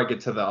before I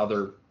get to the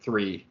other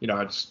three,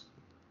 do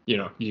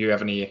you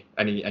have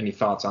any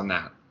thoughts on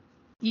that?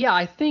 Yeah,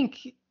 I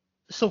think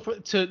so.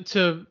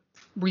 To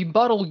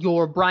rebuttal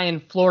your Brian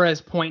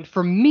Flores point,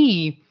 for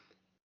me,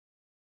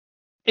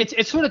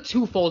 it's sort of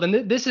twofold,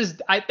 and this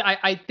is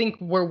I think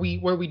where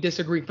we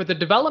disagree. For the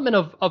development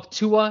of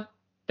Tua,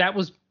 that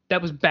was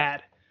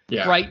bad,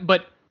 right?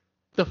 But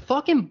the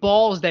fucking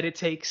balls that it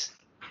takes,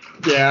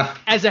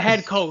 as a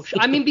head coach,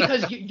 I mean,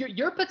 because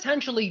you're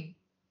potentially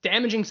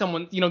damaging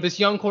someone, this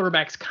young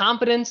quarterback's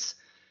confidence,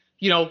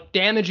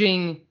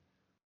 damaging,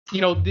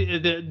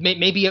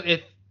 maybe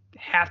if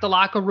half the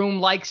locker room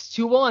likes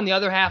Tua and the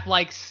other half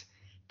likes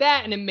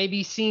that, and it may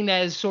be seen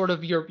as sort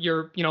of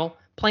you're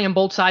playing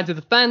both sides of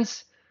the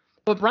fence.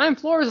 But Brian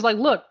Flores is like,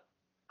 look,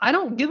 I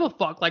don't give a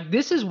fuck. Like,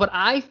 this is what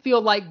I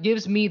feel like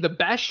gives me the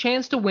best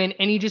chance to win,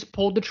 and he just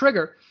pulled the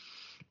trigger.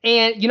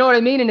 And you know what I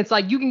mean? And it's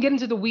like, you can get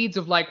into the weeds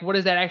of like, what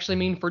does that actually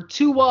mean for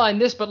Tua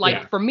and this? But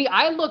like, for me,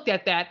 I looked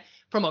at that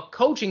from a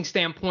coaching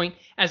standpoint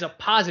as a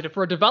positive.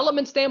 For a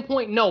development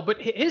standpoint, no.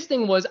 But his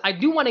thing was, I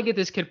do want to get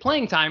this kid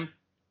playing time,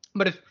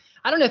 but if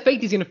I don't have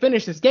faith he's going to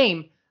finish this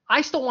game,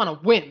 I still want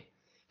to win.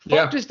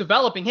 Fuck just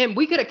developing him.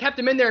 We could have kept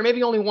him in there and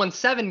maybe only won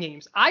 7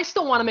 games. I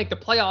still want to make the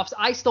playoffs.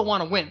 I still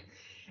want to win.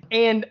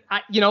 And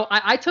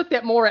I took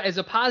that more as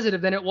a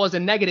positive than it was a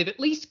negative, at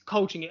least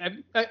coaching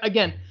it.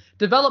 Again,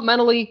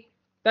 developmentally,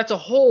 that's a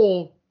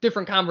whole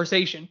different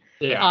conversation.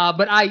 Yeah.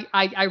 But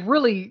I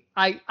really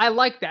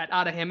like that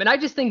out of him. And I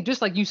just think,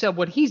 just like you said,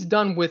 what he's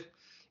done with,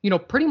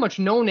 pretty much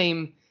no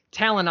name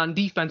talent on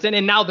defense.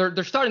 And now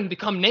they're starting to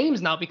become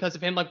names now because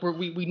of him. Like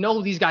we know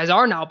who these guys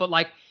are now, but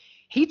like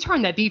he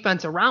turned that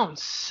defense around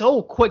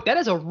so quick. That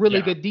is a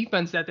really good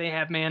defense that they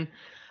have, man.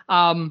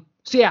 So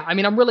yeah, I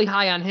mean, I'm really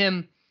high on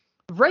him.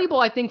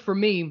 Vrabel, I think for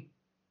me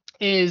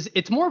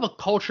it's more of a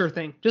culture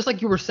thing. Just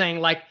like you were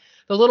saying, like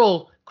the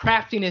little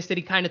craftiness that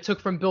he kind of took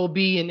from Bill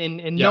B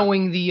and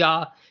knowing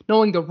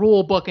the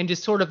rule book and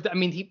just sort of, I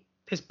mean,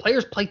 his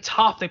players play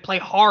tough. They play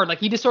hard. Like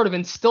he just sort of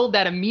instilled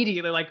that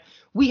immediately. Like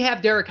we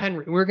have Derrick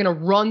Henry. We're going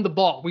to run the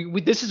ball.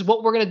 This is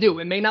what we're going to do.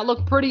 It may not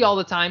look pretty all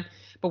the time,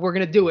 but we're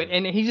going to do it.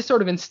 And he just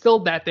sort of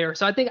instilled that there.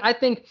 So I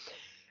think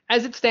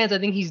as it stands, I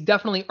think he's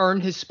definitely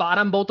earned his spot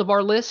on both of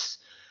our lists.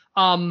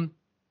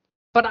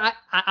 But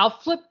I'll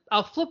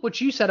flip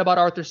what you said about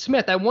Arthur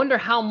Smith. I wonder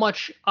how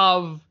much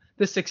of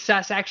the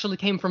success actually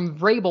came from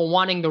Vrabel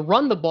wanting to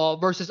run the ball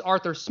versus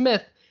Arthur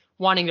Smith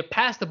wanting to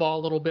pass the ball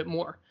a little bit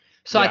more.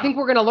 So I think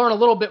we're going to learn a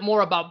little bit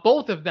more about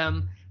both of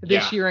them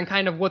this year and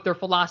kind of what their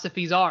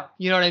philosophies are.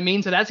 You know what I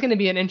mean? So that's going to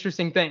be an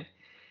interesting thing.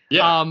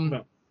 Yeah,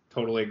 no,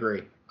 totally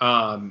agree.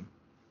 And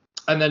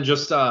then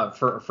just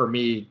for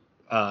me,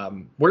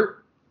 where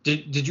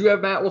did you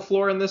have Matt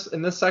LaFleur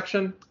in this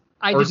section?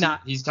 I did not.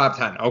 He's top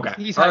 10. Okay.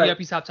 He's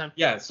top 10.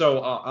 Yeah.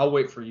 So I'll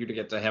wait for you to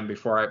get to him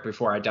before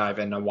I dive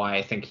into why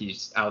I think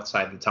he's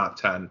outside the top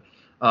 10.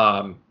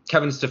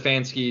 Kevin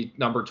Stefanski,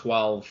 number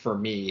 12 for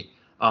me.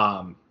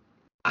 I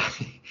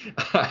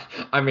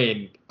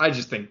mean, I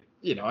just think,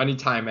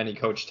 anytime any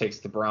coach takes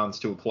the Browns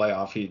to a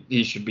playoff,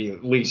 he should be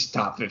at least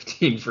top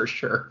 15 for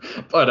sure.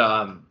 But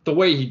the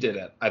way he did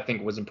it, I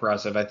think was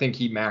impressive. I think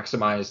he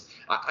maximized.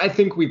 I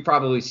think we've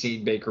probably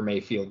seen Baker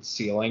Mayfield's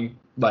ceiling,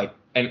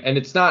 and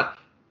it's not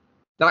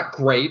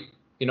great,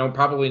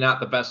 probably not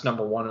the best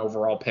number 1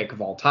 overall pick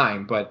of all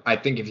time. But I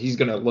think if he's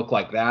going to look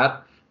like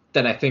that,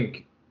 then I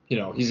think,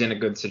 he's in a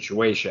good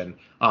situation.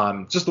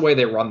 Just the way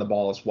they run the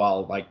ball as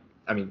well.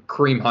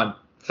 Kareem Hunt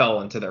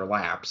fell into their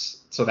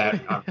laps, so that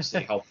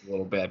obviously helped a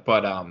little bit.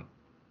 But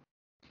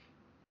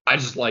I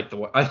just like the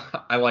way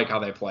I like how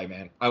they play,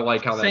 man. I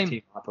like how that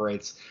team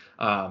operates.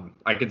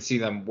 I could see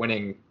them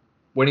winning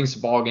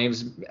some ball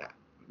games,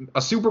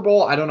 a Super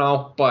Bowl. I don't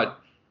know, but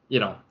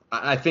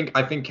I think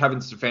Kevin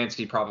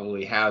Stefanski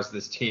probably has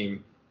this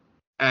team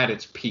at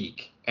its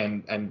peak,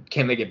 and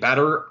can they get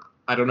better?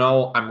 I don't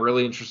know. I'm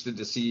really interested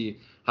to see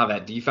how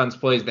that defense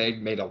plays. They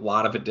made a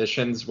lot of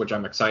additions, which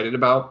I'm excited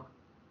about.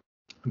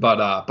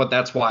 But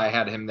that's why I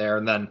had him there.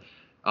 And then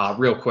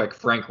real quick,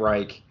 Frank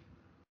Reich.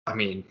 I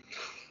mean,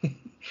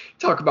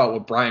 talk about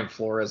what Brian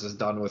Flores has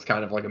done with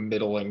kind of like a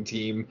middling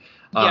team.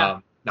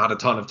 Not a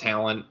ton of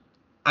talent.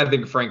 I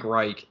think Frank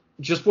Reich,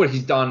 just what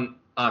he's done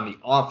on the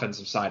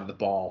offensive side of the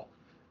ball.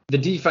 The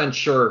defense,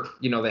 sure,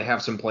 they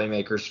have some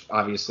playmakers,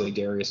 obviously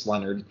Darius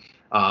Leonard,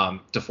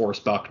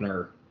 DeForest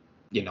Buckner.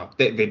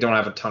 They don't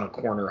have a ton of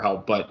corner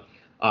help, but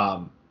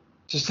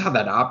just how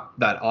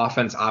that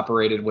offense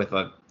operated with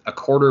a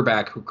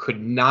quarterback who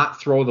could not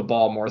throw the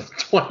ball more than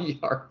 20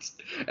 yards,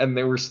 and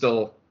they were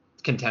still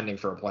contending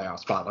for a playoff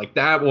spot. Like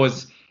that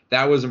was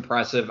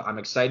impressive. I'm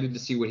excited to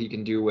see what he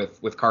can do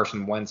with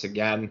Carson Wentz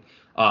again.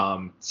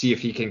 See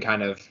if he can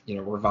kind of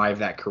revive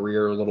that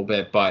career a little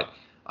bit. But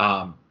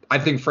I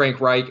think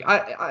Frank Reich.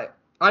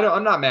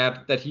 I'm not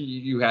mad that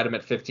you had him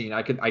at 15.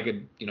 I could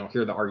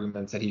hear the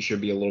arguments that he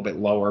should be a little bit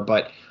lower,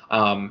 but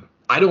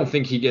I don't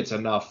think he gets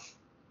enough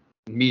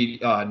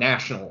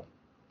national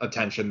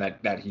attention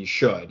that he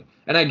should.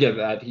 And I get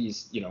that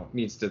he's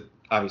needs to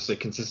obviously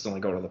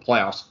consistently go to the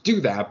playoffs, do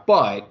that.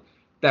 But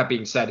that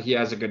being said, he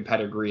has a good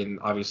pedigree and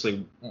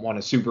obviously won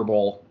a Super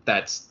Bowl.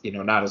 That's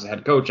not as a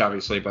head coach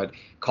obviously, but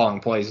calling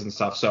plays and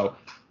stuff. So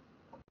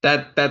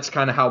that's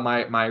kind of how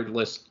my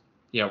list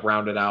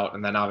rounded out.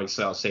 And then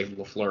obviously I'll save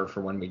LaFleur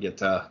for when we get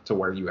to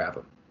where you have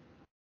him.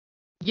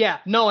 Yeah,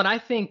 no, and I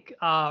think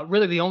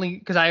really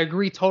because I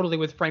agree totally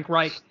with Frank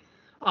Reich.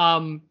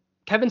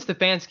 Kevin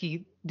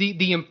Stefanski,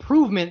 the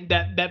improvement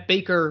that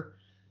Baker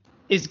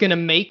is going to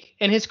make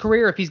in his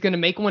career, if he's going to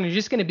make one, is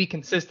just going to be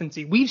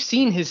consistency. We've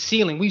seen his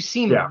ceiling. We've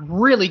seen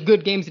really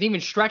good games and even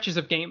stretches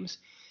of games.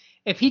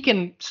 If he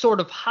can sort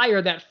of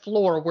hire that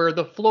floor where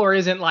the floor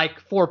isn't like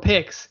 4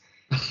 picks,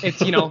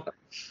 it's,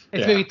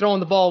 it's maybe throwing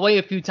the ball away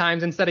a few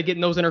times instead of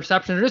getting those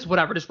interceptions or just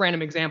whatever, just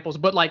random examples.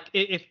 But like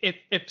if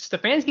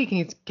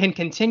Stefanski can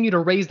continue to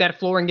raise that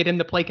floor and get him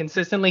to play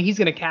consistently, he's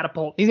going to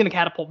catapult. He's going to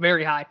catapult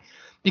very high.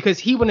 Because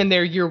he went in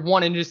there year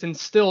 1 and just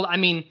instilled. I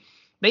mean,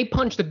 they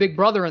punched the big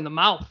brother in the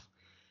mouth,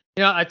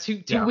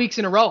 two weeks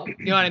in a row.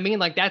 You know what I mean?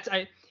 Like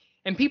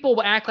and people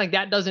will act like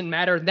that doesn't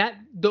matter.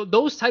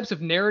 Those types of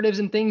narratives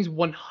and things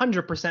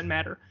 100%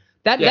 matter.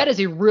 That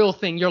is a real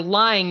thing. You're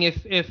lying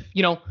if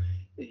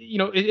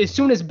as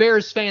soon as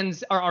Bears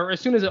fans or as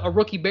soon as a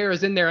rookie Bear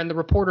is in there and the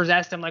reporters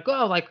ask them like,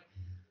 oh, like,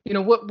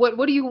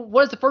 what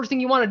is the first thing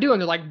you want to do? And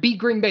they're like, beat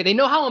Green Bay. They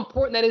know how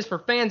important that is for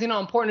fans.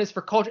 How important it is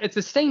for culture. It's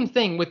the same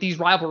thing with these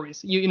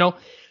rivalries,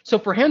 So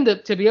for him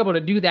to be able to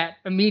do that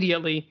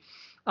immediately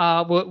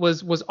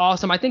was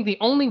awesome. I think the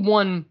only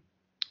one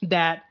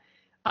that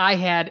I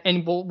had,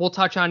 and we'll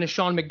touch on, is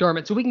Sean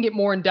McDermott. So we can get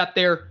more in depth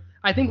there.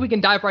 I think we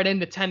can dive right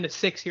into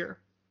 10-6 here.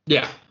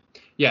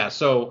 Yeah.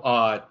 So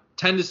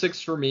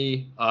 10-6 for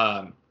me,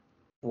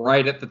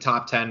 right at the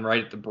top 10,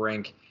 right at the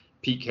brink.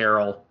 Pete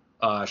Carroll.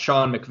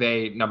 Sean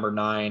McVay, number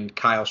 9,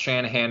 Kyle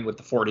Shanahan with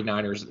the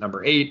 49ers at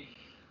number 8,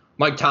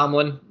 Mike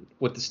Tomlin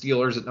with the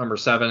Steelers at number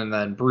 7, and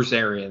then Bruce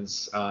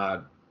Arians,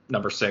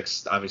 number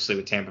 6, obviously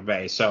with Tampa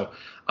Bay. So,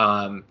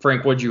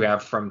 Frank, what'd you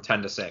have from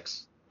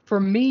 10-6? For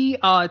me,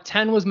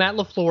 10 was Matt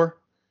LaFleur,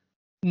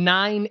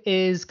 9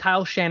 is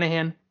Kyle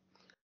Shanahan,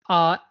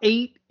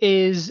 8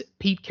 is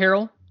Pete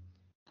Carroll,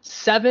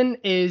 7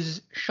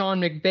 is Sean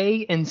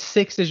McVay, and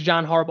 6 is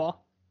John Harbaugh.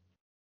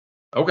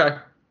 Okay.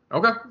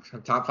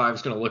 Top 5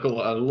 is going to look a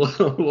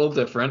little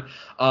different.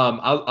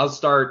 I'll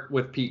start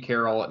with Pete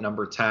Carroll at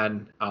number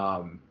 10.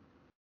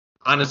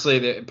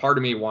 honestly, part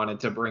of me wanted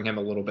to bring him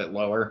a little bit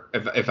lower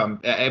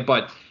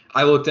but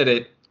I looked at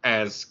it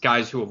as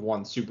guys who have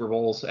won Super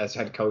Bowls as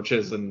head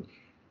coaches, and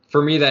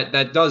for me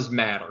that does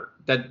matter.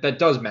 That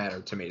does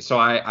matter to me. So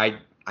I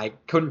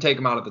couldn't take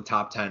him out of the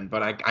top 10,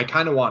 but I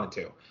kind of wanted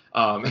to.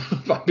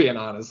 If I'm being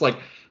honest, like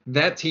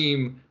that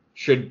team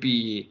should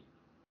be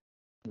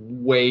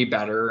way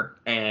better,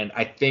 and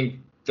I think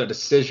the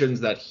decisions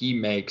that he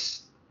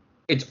makes,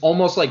 it's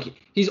almost like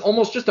he's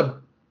almost just a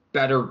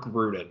better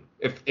Gruden,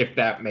 if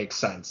that makes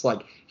sense.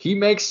 Like he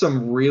makes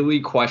some really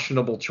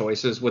questionable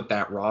choices with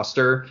that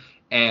roster,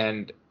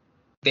 and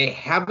they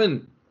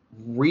haven't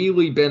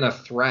really been a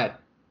threat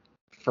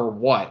for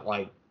what,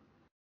 like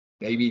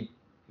maybe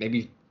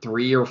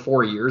 3 or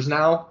 4 years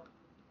now.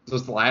 This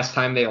was the last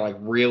time they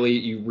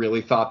you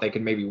really thought they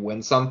could maybe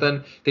win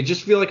something. They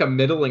just feel like a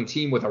middling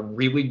team with a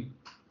really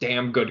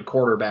damn good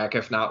quarterback,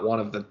 if not one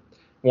of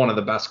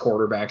the best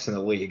quarterbacks in the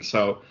league.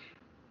 So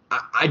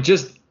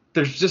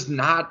there's just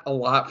not a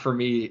lot for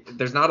me.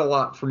 There's not a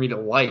lot for me to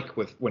like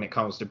when it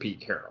comes to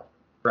Pete Carroll,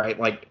 right?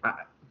 Like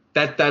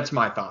that's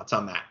my thoughts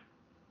on that.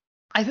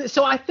 I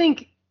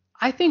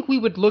think we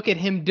would look at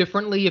him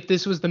differently if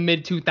this was the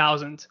mid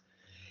 2000s.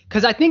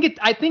 Because I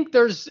think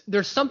there's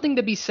something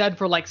to be said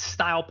for like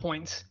style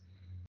points,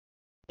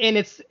 and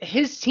it's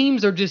his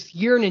teams are just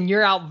year in and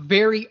year out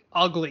very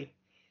ugly,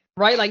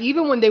 right? Like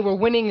even when they were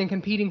winning and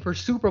competing for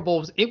Super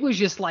Bowls, it was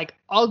just like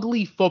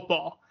ugly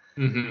football.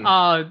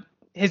 Mm-hmm.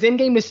 His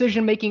in-game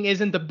decision making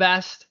isn't the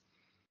best,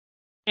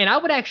 and I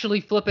would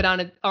actually flip it on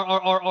it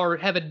or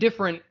have a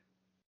different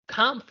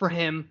comp for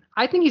him.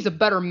 I think he's a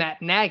better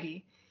Matt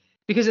Nagy,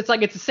 because it's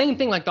the same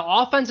thing. Like the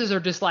offenses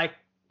are just like,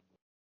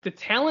 the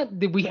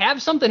talent, we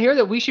have something here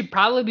that we should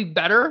probably be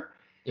better.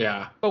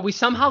 Yeah. But we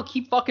somehow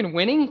keep fucking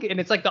winning, and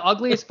it's like the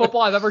ugliest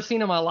football I've ever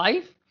seen in my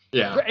life.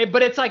 Yeah.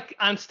 But it's like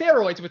on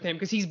steroids with him,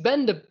 because he's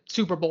been to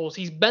Super Bowls.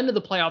 He's been to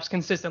the playoffs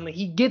consistently.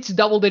 He gets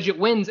double-digit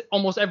wins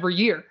almost every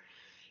year.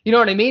 You know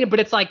what I mean?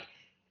 But it's like,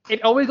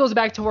 it always goes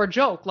back to our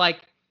joke.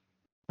 Like,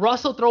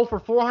 Russell throw for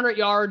 400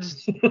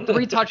 yards,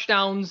 3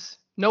 touchdowns,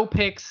 no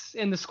picks,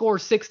 and the score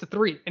is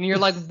 6-3. And you're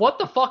like, what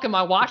the fuck am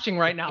I watching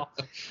right now?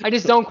 I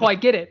just don't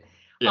quite get it.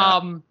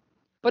 Yeah.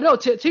 But no,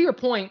 to your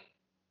point,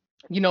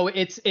 you know,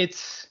 it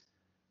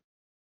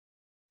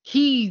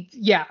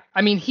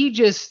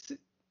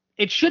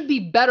should be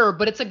better,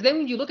 but it's like, then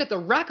when you look at the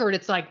record,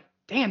 it's like,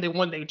 damn,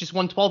 they just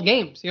won 12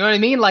 games. You know what I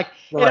mean? Like,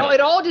 right.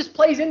 It all just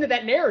plays into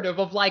that narrative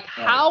of like,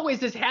 right. How is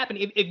this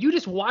happening? If you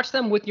just watch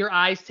them with your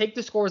eyes, take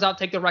the scores out,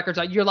 take the records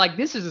out, you're like,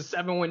 this is a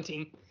 7-win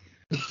team.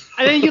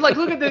 And then you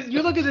look at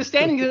the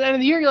standings at the end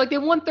of the year, you're like, they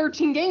won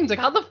 13 games. Like,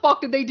 how the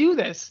fuck did they do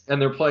this? And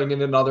they're playing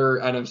in another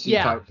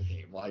NFC title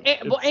game. Like,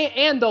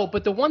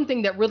 but the one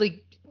thing that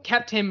really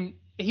kept him,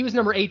 he was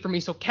number 8 for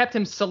me, so kept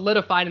him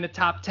solidified in the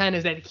top 10,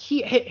 is that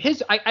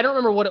I don't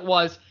remember what it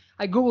was.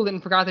 I Googled it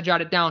and forgot to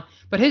jot it down,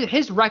 but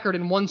his record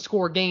in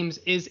 1-score games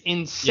is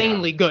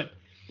insanely good.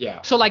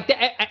 Yeah. So like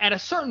at a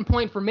certain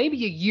point, for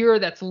maybe a year,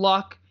 that's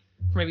luck.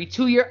 For maybe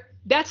 2 years,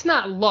 that's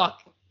not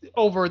luck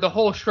over the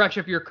whole stretch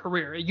of your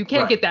career. You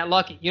can't get that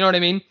lucky. You know what I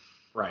mean?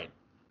 Right.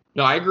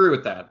 No, I agree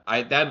with that.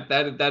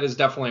 That is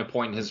definitely a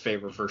point in his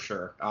favor for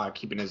sure.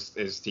 Keeping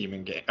his team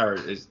in game, or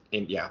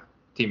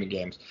team in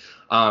games.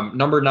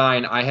 Number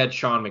 9, I had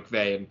Sean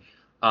McVay,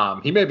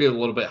 and he may be a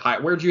little bit high.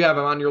 Where'd you have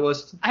him on your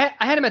list? I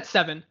had him at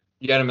 7.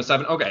 You had him at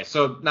 7. Okay,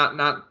 so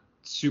not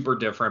super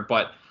different,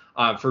 but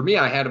for me,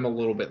 I had him a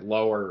little bit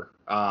lower,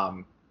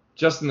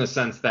 just in the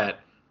sense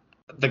that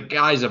the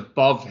guys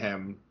above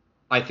him,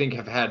 I think,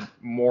 have had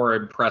more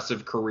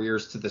impressive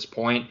careers to this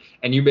point.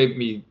 And you made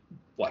me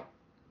like,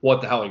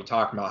 what the hell are you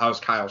talking about? How's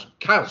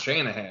Kyle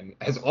Shanahan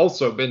has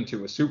also been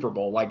to a Super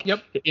Bowl, like,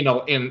 yep. You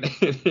know, in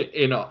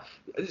a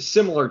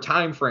similar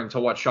time frame to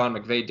what Sean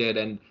McVay did.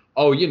 And,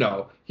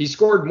 he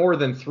scored more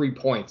than 3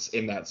 points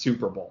in that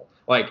Super Bowl.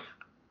 Like,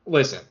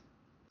 listen,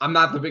 I'm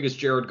not the biggest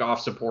Jared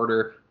Goff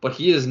supporter, but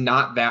he is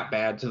not that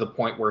bad to the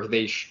point where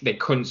they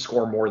couldn't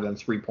score more than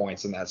 3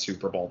 points in that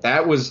Super Bowl.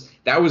 That was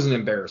an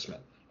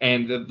embarrassment.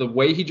 And the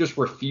way he just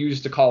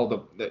refused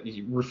to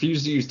he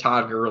refused to use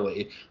Todd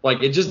Gurley,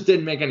 like, it just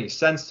didn't make any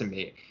sense to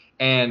me.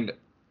 And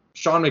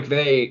Sean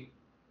McVay,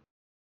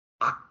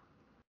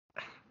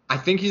 I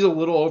think he's a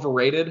little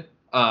overrated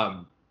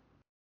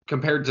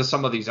compared to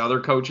some of these other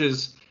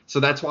coaches. So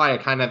that's why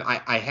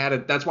I had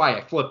it. That's why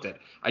I flipped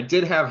it. I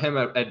did have him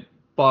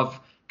above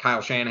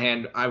Kyle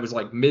Shanahan. I was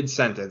like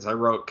mid-sentence. I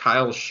wrote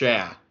Kyle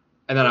Shah.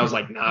 And then I was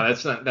like, nah,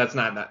 that's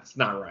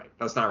not right.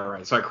 That's not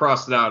right. So I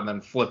crossed it out and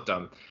then flipped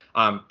him.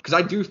 Because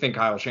I do think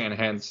Kyle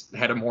Shanahan's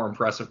had a more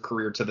impressive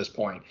career to this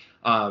point.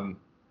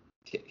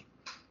 He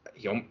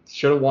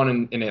should have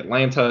won in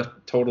Atlanta.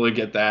 Totally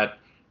get that.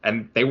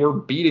 And they were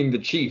beating the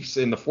Chiefs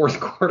in the fourth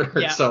quarter.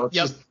 Yeah, so it's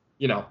just,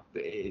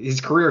 his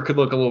career could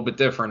look a little bit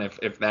different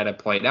if that had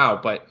played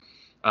out. But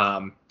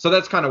so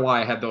that's kind of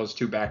why I had those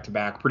two back to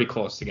back, pretty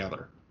close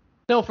together.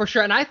 No, for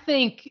sure. And I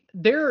think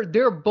they're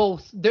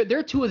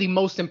two of the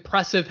most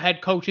impressive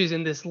head coaches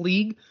in this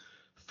league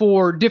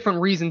for different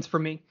reasons for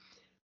me.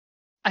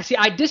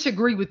 I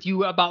disagree with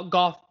you about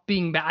Goff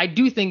being bad. I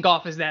do think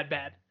Goff is that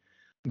bad.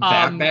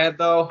 That bad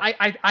though?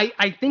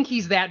 I think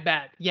he's that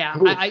bad.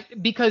 Yeah.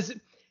 Because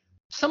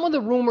some of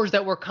the rumors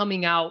that were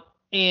coming out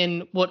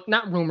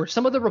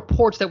some of the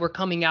reports that were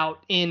coming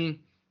out in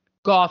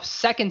Goff's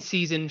second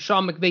season,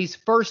 Sean McVay's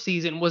first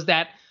season, was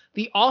that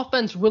the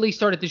offense really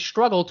started to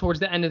struggle towards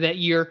the end of that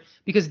year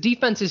because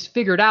defenses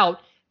figured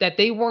out that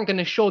they weren't going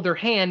to show their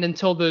hand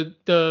until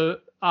the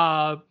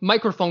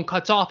microphone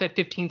cuts off at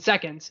 15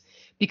 seconds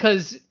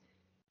because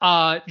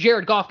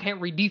Jared Goff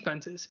can't read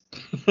defenses.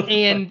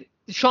 And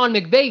Sean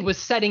McVay was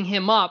setting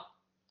him up,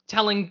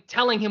 telling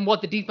him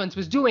what the defense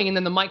was doing, and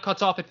then the mic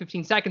cuts off at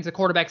 15 seconds, the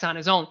quarterback's on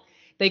his own.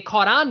 They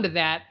caught on to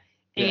that,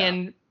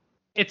 and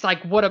it's like,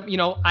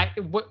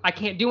 I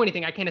can't do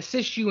anything. I can't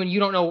assist you, and you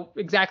don't know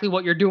exactly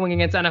what you're doing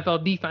against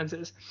NFL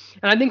defenses.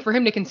 And I think for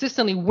him to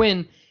consistently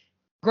win,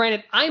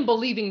 granted, I'm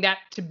believing that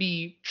to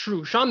be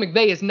true. Sean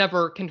McVay has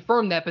never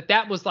confirmed that, but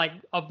that was like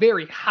a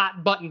very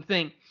hot button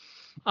thing.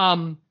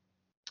 And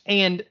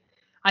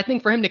I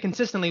think for him to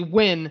consistently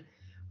win,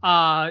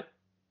 and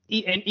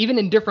even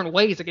in different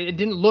ways, like it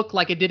didn't look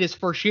like it did his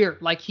first year.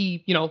 Like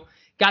he,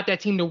 got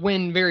that team to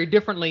win very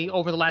differently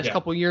over the last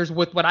couple of years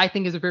with what I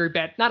think is a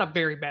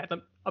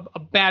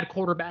bad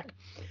quarterback.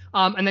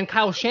 And then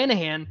Kyle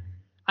Shanahan,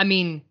 I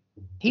mean,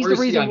 he's the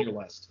reason. He on your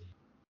list?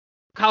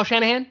 Kyle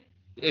Shanahan?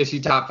 Is he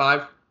top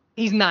 5?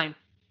 He's 9.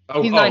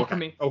 He's 9 for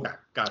me. Okay,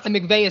 gotcha. And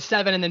McVay is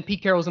 7, and then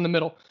Pete Carroll's in the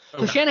middle.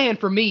 Okay. So Shanahan,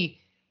 for me,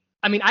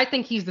 I mean, I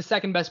think he's the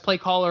second best play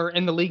caller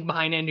in the league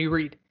behind Andy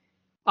Reid.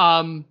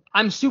 I'm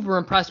super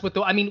impressed with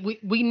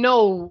we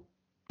know,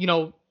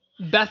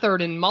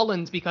 Beathard and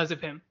Mullins because of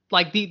him.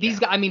 Like these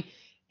guys, I mean,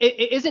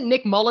 isn't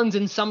Nick Mullins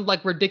in some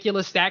like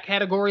ridiculous stat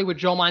category with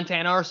Joe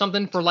Montana or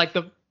something for like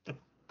the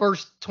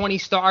first 20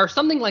 star or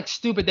something like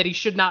stupid that he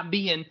should not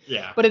be in?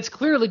 Yeah. But it's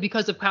clearly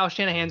because of Kyle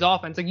Shanahan's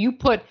offense. Like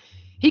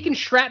he can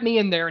strap me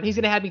in there and he's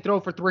going to have me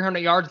throw for 300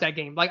 yards that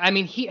game. Like, I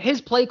mean,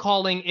 his play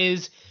calling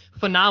is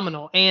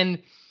phenomenal. And,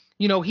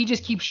 he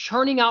just keeps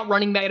churning out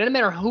running back. It doesn't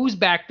matter who's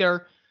back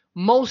there,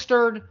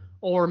 Mostert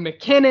or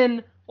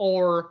McKinnon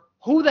or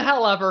who the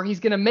hell ever, he's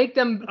going to make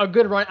them a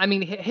good run. I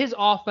mean, his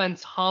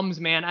offense hums,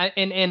 man.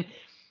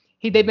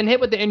 They've been hit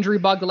with the injury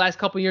bug the last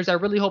couple of years. I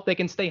really hope they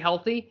can stay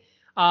healthy.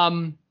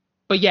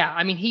 But yeah,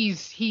 I mean,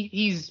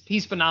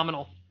 he's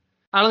phenomenal.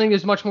 I don't think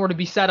there's much more to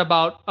be said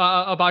about.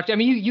 I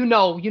mean, you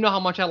know how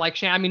much I like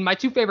Shanahan. I mean, my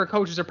 2 favorite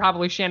coaches are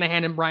probably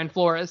Shanahan and Brian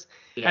Flores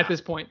at this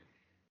point.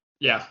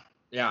 Yeah.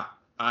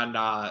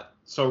 And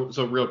so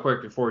real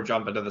quick before we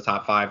jump into the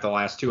top 5, the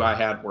last 2 I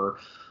had were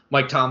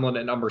Mike Tomlin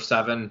at number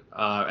 7,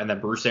 and then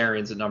Bruce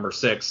Arians at number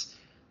 6.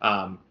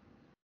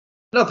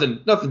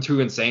 Nothing too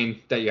insane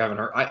that you haven't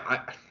heard.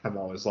 I've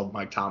always loved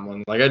Mike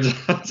Tomlin. Like I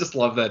just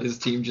love that his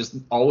team just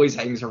always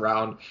hangs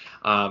around.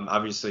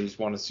 Obviously he's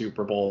won a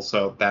Super Bowl,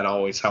 so that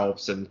always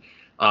helps. And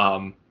I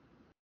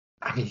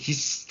mean, he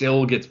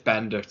still gets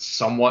Ben to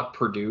somewhat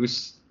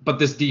produce, but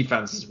this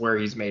defense is where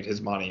he's made his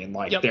money, and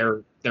like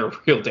they're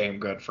real damn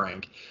good,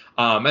 Frank.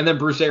 And then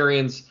Bruce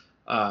Arians,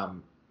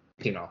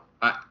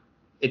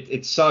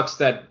 it sucks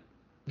that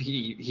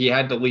he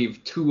had to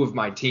leave 2 of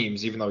my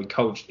teams, even though he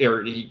coached,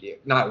 or he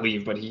not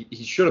leave, but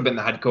he should have been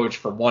the head coach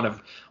for one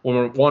of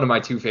my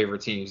 2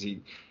 favorite teams.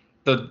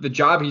 The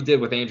job he did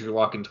with Andrew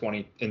Luck in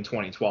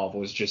 2012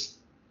 was just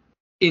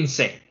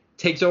insane.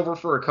 Takes over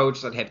for a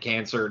coach that had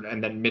cancer,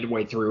 and then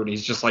midway through, and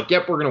he's just like,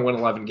 yep, we're going to win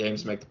 11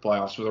 games to make the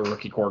playoffs with a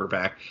rookie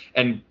quarterback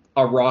and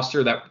a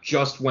roster that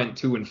just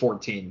went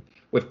 2-14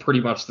 with pretty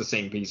much the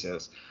same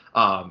pieces.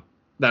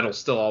 That'll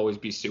still always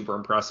be super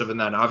impressive. And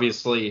then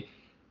obviously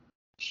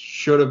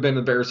should have been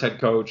the Bears head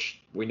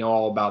coach. We know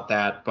all about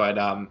that. But,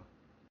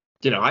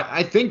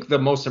 I think the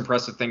most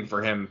impressive thing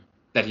for him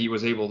that he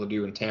was able to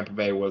do in Tampa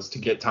Bay was to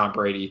get Tom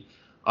Brady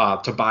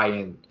to buy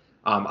in.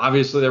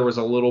 Obviously there was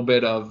a little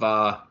bit of,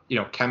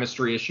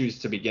 chemistry issues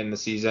to begin the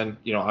season.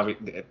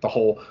 The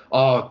whole,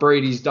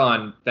 Brady's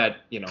done, that,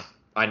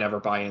 I never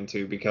buy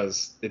into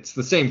because it's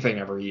the same thing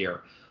every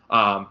year.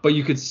 But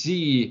you could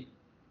see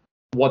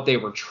what they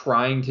were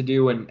trying to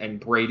do, and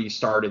Brady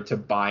started to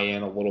buy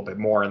in a little bit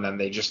more, and then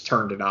they just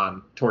turned it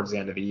on towards the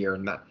end of the year,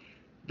 and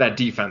that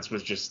defense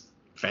was just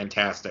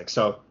fantastic.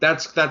 So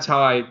that's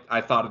how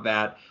I thought of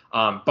that.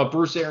 But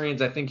Bruce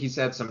Arians, I think he's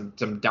had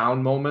some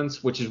down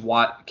moments, which is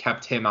what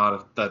kept him out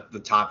of the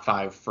top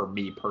 5 for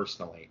me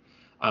personally.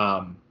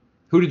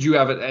 Who did you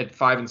have at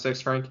 5 and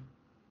 6, Frank?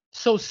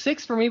 So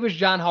 6 for me was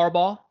John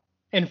Harbaugh,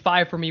 and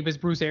 5 for me was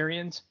Bruce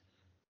Arians.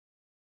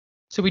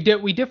 So we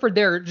differed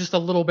there just a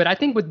little bit. I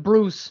think with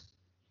Bruce,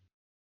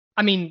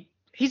 I mean,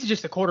 he's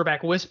just a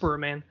quarterback whisperer,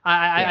 man.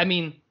 I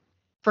mean,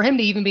 for him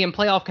to even be in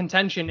playoff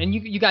contention, and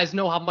you guys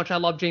know how much I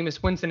love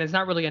Jameis Winston. It's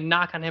not really a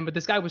knock on him, but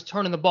this guy was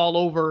turning the ball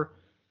over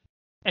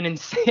at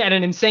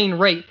an insane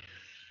rate,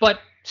 but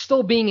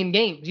still being in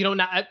games.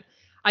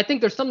 I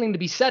think there's something to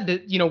be said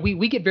that,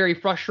 we get very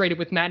frustrated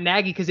with Matt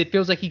Nagy because it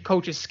feels like he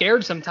coaches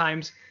scared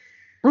sometimes.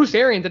 Bruce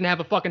Arians didn't have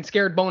a fucking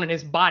scared bone in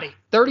his body.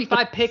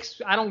 35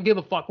 picks, I don't give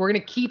a fuck. We're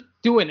going to keep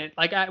doing it.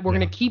 We're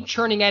going to keep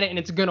churning at it, and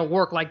it's going to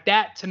work. Like,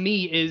 that to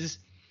me is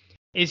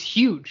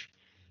huge.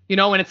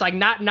 And it's like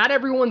not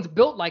everyone's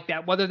built like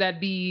that, whether that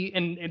be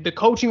in the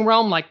coaching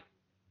realm. Like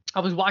I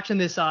was watching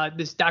this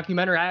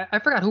documentary. I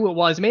forgot who it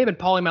was. It may have been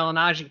Paulie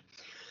Malignaggi when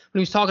he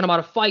was talking about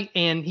a fight,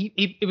 and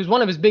it was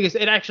one of his biggest.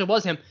 It actually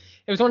was him.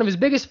 It was one of his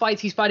biggest fights.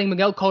 He's fighting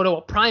Miguel Cotto,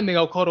 a prime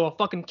Miguel Cotto, a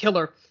fucking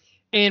killer.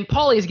 And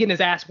Paulie is getting his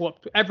ass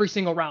whooped every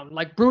single round,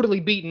 like brutally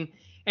beaten.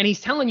 And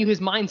he's telling you his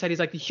mindset. He's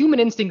like, the human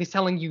instinct is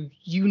telling you,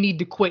 you need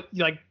to quit.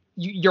 Like,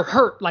 you're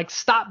hurt. Like,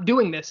 stop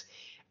doing this.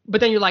 But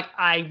then you're like,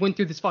 I went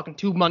through this fucking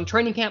 2-month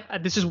training camp.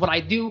 This is what I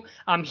do.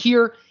 I'm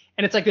here.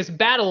 And it's like this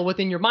battle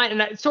within your mind.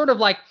 And it's sort of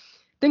like,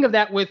 think of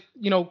that with,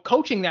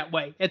 coaching that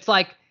way. It's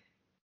like,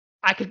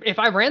 if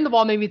I ran the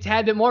ball maybe a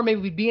tad bit more,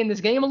 maybe we'd be in this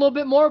game a little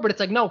bit more, but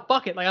it's like, no,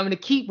 fuck it. Like, we're going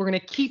to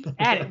keep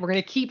at it. We're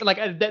going to keep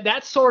like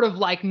that's sort of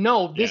like,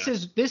 no, this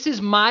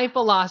is my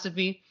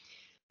philosophy.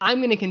 I'm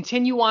going to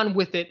continue on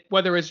with it,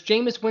 whether it's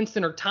Jameis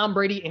Winston or Tom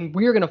Brady, and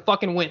we're going to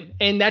fucking win.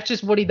 And that's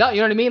just what he does. You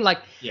know what I mean? Like,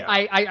 yeah.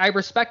 I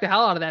respect the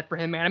hell out of that for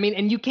him, man. I mean,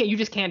 and you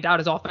just can't doubt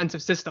his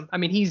offensive system. I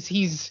mean,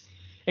 he's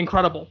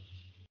incredible.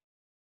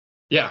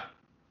 Yeah.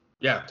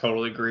 Yeah,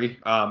 totally agree.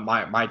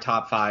 My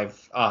top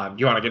 5.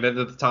 You want to get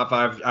into the top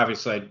 5?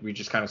 Obviously, we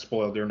just kind of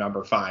spoiled your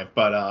number 5,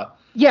 but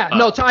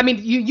So I mean,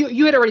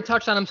 you had already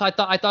touched on him, so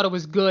I thought it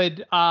was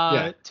good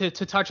to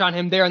touch on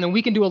him there, and then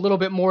we can do a little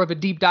bit more of a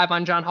deep dive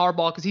on John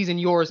Harbaugh because he's in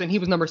yours, and he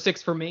was number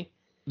 6 for me.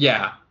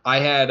 Yeah, I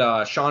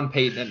had Sean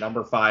Payton at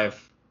number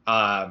 5.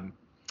 John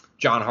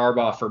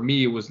Harbaugh for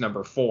me was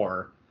number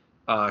 4.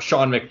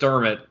 Sean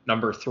McDermott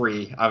number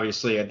 3.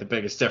 Obviously, had the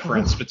biggest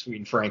difference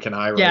between Frank and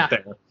I right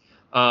there.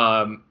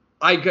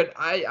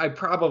 I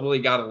probably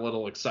got a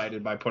little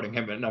excited by putting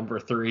him at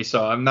number 3,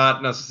 so I'm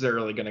not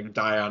necessarily going to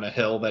die on a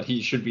hill that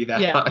he should be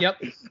that high.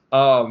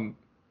 Yep.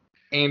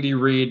 Andy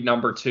Reid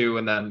number 2,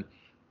 and then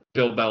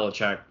Bill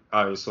Belichick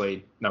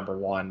obviously number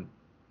 1.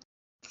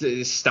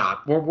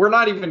 Stop. We're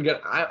not even gonna.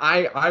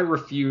 I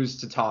refuse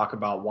to talk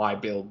about why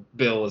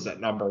Bill is at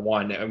number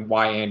 1 and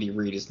why Andy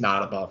Reid is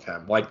not above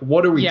him. Like,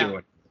 what are we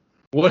doing?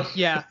 What?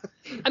 Yeah.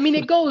 I mean,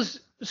 it goes.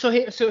 So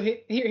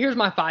here's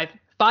my 5.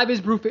 5 is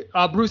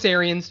Bruce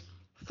Arians.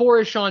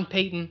 4 is Sean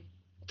Payton.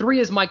 3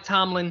 is Mike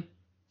Tomlin.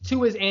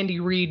 2 is Andy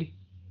Reid.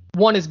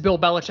 1 is Bill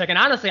Belichick. And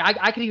honestly,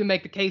 I could even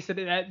make the case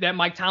that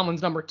Mike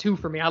Tomlin's number 2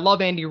 for me. I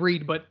love Andy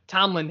Reid, but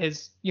Tomlin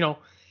is,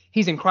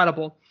 he's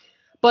incredible.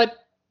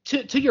 But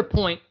to your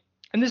point,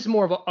 and this is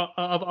more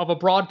of a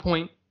broad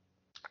point,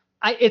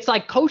 it's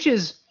like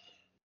coaches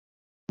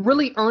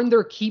really earn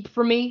their keep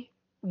for me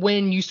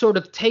when you sort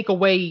of take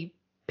away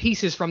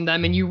pieces from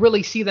them and you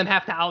really see them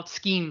have to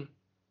out-scheme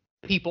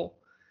people.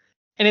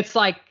 And it's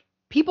like,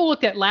 people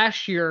looked at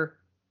last year,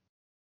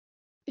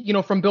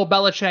 from Bill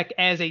Belichick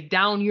as a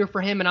down year for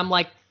him. And I'm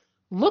like,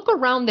 look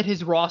around at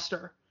his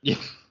roster. Yeah.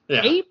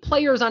 8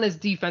 players on his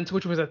defense,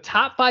 which was a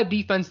top 5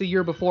 defense the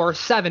year before,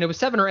 7. It was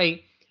 7 or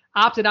 8,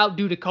 opted out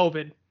due to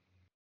COVID.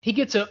 He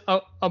gets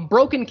a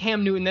broken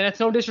Cam Newton. And that's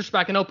no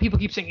disrespect. I know people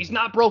keep saying he's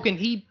not broken.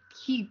 He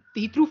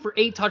threw for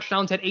 8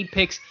 touchdowns, had 8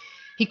 picks.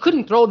 He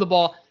couldn't throw the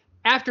ball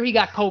after he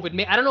got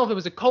COVID. I don't know if it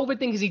was a COVID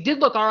thing because he did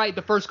look all right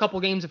the first couple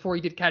games before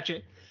he did catch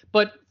it.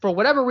 But for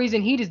whatever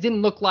reason, he just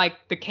didn't look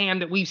like the Cam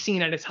that we've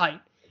seen at his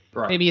height.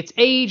 Right. Maybe it's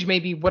age,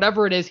 maybe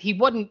whatever it is. He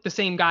wasn't the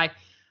same guy.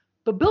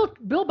 But Bill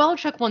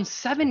Belichick won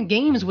 7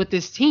 games with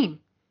this team.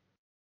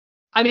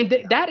 I mean,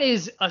 that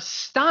is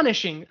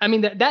astonishing. I mean,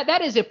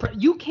 that is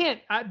you can't.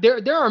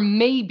 There are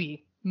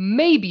maybe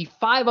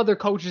 5 other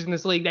coaches in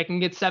this league that can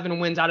get 7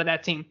 wins out of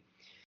that team,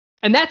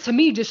 and that to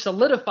me just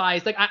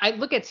solidifies. Like I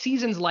look at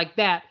seasons like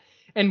that,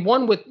 and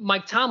one with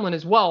Mike Tomlin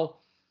as well.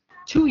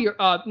 2 year,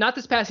 not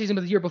this past season,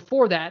 but the year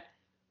before that,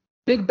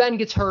 Big Ben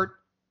gets hurt.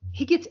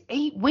 He gets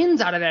 8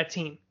 wins out of that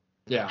team.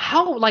 Yeah.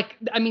 How,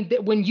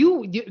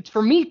 when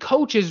for me,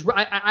 coaches,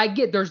 I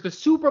get there's the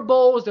Super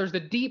Bowls, there's the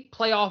deep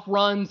playoff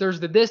runs, there's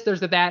the this,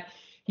 there's the that.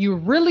 You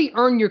really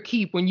earn your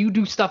keep when you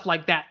do stuff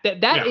like that.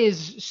 That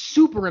is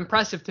super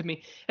impressive to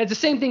me. And it's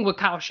the same thing with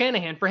Kyle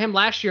Shanahan. For him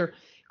last year,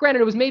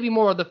 granted, it was maybe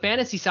more of the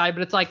fantasy side,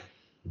 but it's like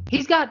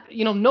he's got,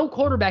 no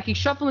quarterback. He's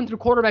shuffling through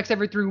quarterbacks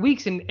every 3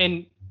 weeks,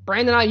 and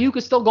Brandon Ayuk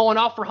is still going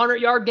off for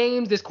 100-yard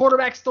games. This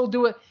quarterback still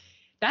do it.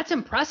 That's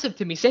impressive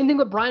to me. Same thing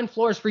with Brian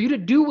Flores. For you to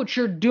do what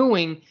you're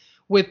doing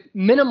with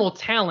minimal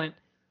talent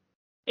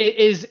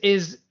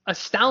is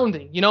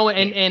astounding,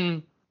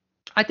 and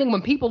I think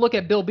when people look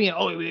at Bill being,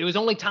 it was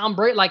only Tom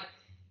Brady, like,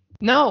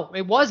 no,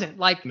 it wasn't.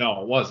 Like,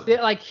 no, it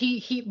wasn't. Like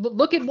he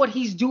look at what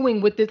he's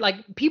doing with it. Like,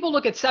 people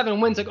look at 7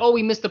 wins, like,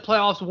 we missed the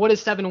playoffs. What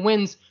is 7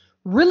 wins?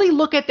 Really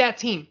look at that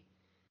team.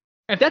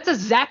 If that's a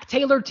Zach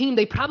Taylor team,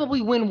 they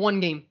probably win 1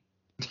 game.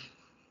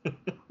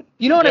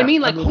 You know what I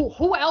mean? Like,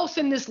 who else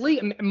in this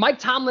league? Mike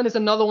Tomlin is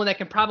another one that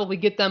can probably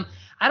get them.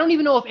 I don't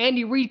even know if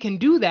Andy Reid can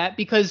do that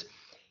because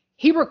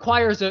he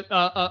requires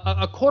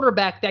a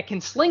quarterback that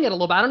can sling it a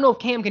little bit. I don't know if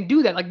Cam can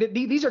do that. Like,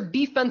 these are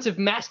defensive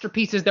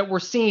masterpieces that we're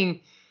seeing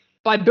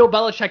by Bill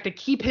Belichick to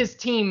keep his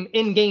team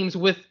in games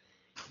with,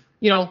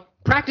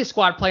 practice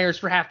squad players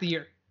for half the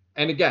year.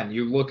 And again,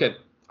 you look at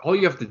all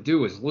you have to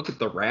do is look at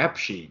the rap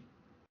sheet.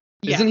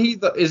 Yeah. Isn't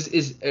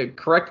he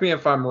correct me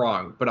if I'm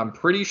wrong, but I'm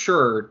pretty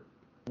sure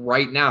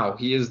right now,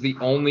 he is the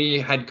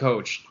only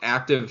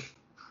active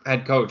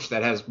head coach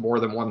that has more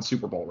than one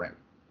Super Bowl ring.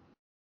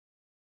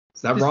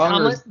 Is that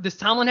wrong? Does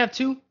Tomlin have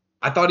 2?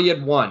 I thought he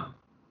had 1,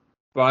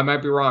 but I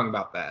might be wrong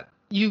about that.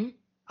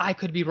 I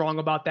could be wrong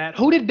about that.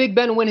 Who did Big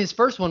Ben win his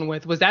first one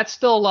with? Was that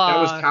still? That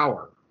was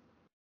Cowher.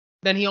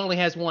 Then he only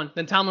has 1.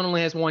 Then Tomlin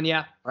only has 1.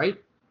 Yeah.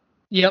 Right.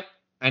 Yep.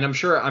 And I'm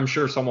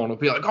sure someone will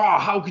be like, oh,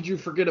 how could you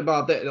forget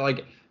about that?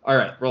 Like, all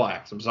right,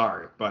 relax. I'm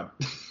sorry, but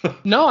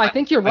no, I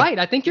think you're right.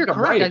 I think you're correct.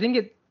 Right. I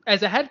think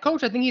as a head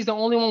coach, I think he's the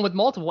only one with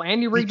multiple.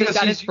 Andy Reid just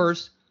got his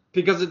first.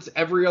 Because it's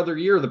every other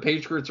year the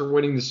Patriots are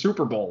winning the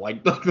Super Bowl.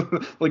 Like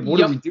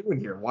what are we doing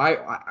here? Why?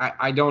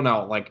 I don't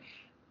know. Like,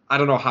 I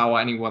don't know how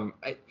anyone.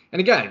 And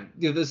again,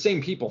 the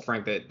same people,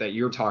 Frank, that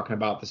you're talking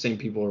about, the same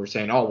people who are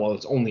saying, oh, well,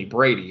 it's only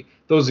Brady.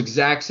 Those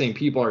exact same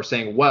people are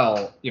saying,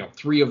 well,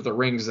 3 of the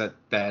rings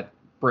that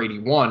Brady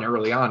won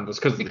early on was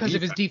because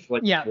of his defense.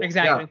 Like, yeah,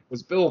 exactly. Yeah,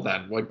 was Bill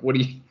then. Like, what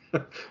do you?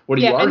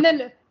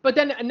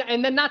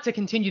 And then not to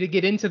continue to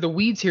get into the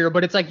weeds here,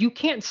 but it's like you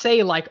can't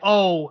say like,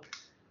 oh,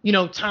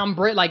 Tom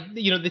Brady, like,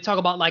 they talk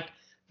about like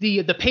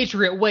the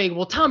Patriot way.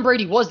 Well, Tom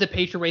Brady was the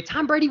Patriot way.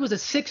 Tom Brady was a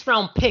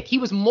 6th-round pick. He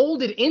was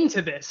molded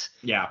into this.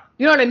 Yeah.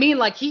 You know what I mean?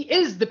 Like, he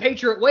is the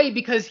Patriot way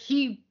because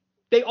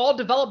they all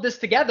developed this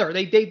together.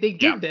 They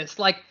did this.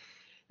 Like,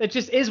 it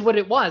just is what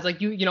it was. Like,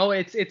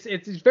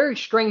 it's a very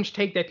strange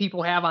take that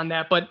people have on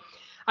that. But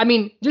I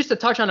mean, just to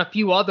touch on a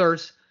few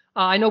others,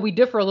 I know we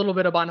differ a little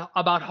bit about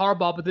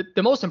Harbaugh, but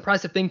the most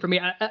impressive thing for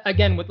me,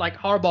 again, with like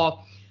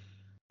Harbaugh,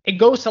 it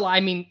goes to, I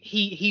mean,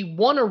 he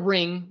won a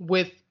ring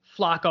with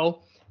Flacco,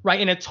 right,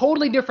 in a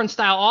totally different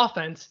style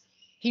offense.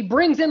 He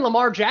brings in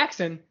Lamar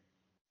Jackson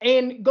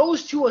and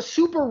goes to a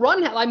super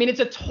run. I mean, it's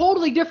a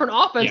totally different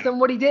offense than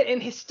what he did,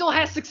 and he still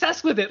has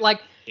success with it.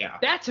 Like,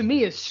 that to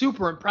me is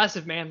super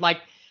impressive, man. Like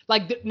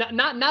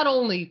not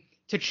only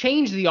to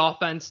change the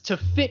offense to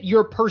fit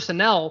your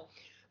personnel,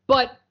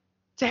 but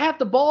to have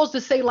the balls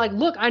to say, like,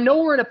 look, I know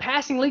we're in a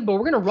passing league, but we're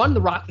going to run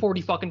the rock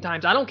 40 fucking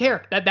times. I don't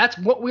care. That's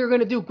what we're going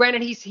to do.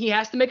 Granted, he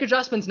has to make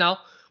adjustments now.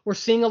 We're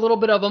seeing a little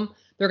bit of them.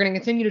 They're going to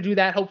continue to do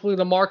that. Hopefully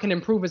Lamar can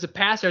improve as a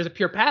passer, as a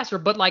pure passer.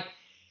 But, like,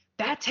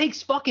 that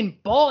takes fucking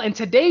ball. In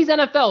today's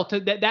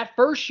NFL, that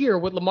first year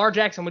with Lamar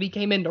Jackson, when he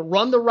came in to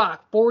run the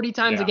rock 40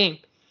 times a game,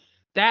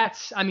 but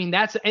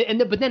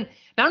then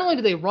not only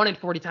do they run it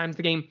 40 times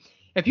a game,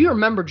 if you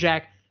remember,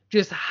 Jack,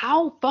 just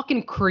how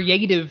fucking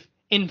creative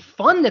and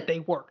fun that they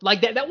were.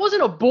 Like, that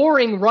wasn't a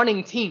boring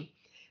running team.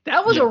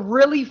 That was a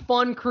really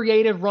fun,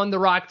 creative run the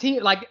rock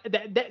team. Like,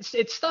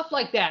 it's stuff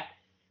like that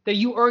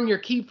you earn your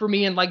keep for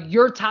me, and like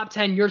your top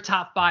 10, your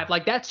top 5.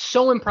 Like, that's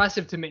so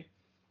impressive to me.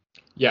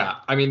 Yeah,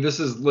 I mean, this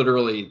is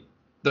literally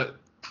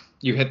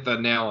you hit the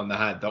nail on the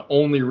head. The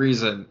only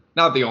reason,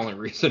 not the only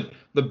reason,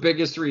 the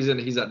biggest reason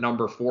he's at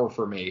number 4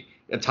 for me,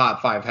 a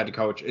top 5 head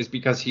coach, is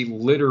because he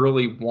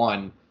literally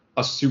won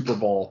a Super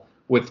Bowl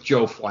with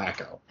Joe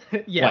Flacco.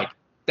 Like,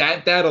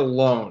 that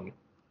alone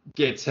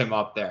gets him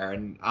up there.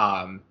 And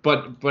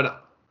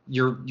but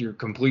you're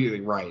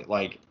completely right.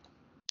 Like,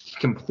 he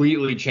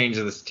completely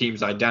changes this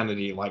team's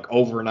identity like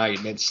overnight,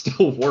 and it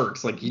still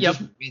works. Like, he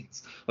just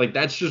wins. Like,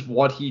 that's just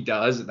what he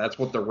does, and that's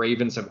what the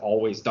Ravens have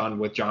always done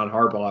with John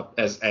Harbaugh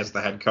as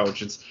the head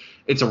coach.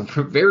 It's a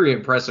very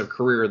impressive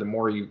career the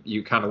more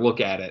you kind of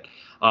look at it.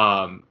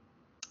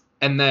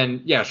 And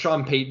then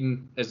Sean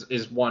Payton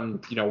is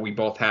one we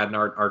both had in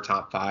our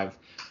top 5.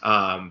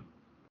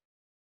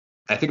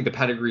 I think the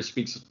pedigree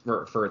speaks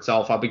for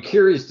itself. I'll be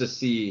curious to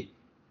see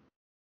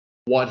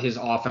what his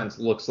offense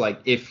looks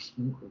like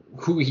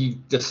who he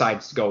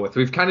decides to go with.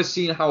 We've kind of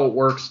seen how it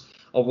works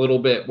a little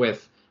bit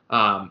with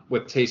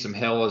Taysom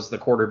Hill as the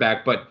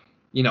quarterback, but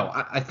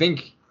I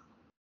think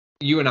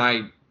you and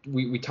I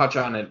we touch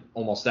on it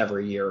almost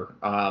every year.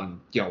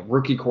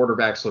 Rookie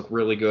quarterbacks look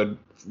really good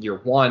year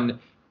one.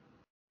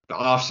 The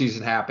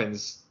offseason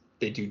happens,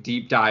 they do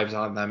deep dives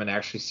on them and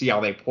actually see how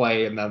they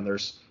play, and then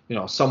there's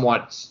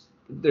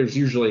there's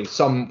usually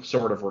some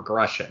sort of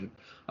regression.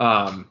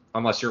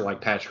 Unless you're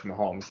like Patrick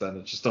Mahomes, then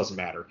it just doesn't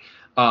matter.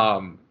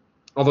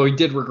 Although he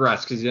did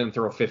regress because he didn't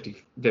throw 50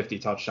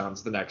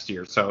 touchdowns the next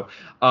year. So,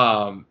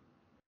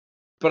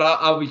 but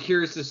I'll be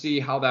curious to see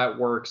how that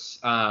works.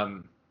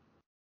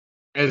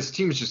 As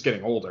team's just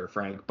getting older,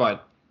 Frank.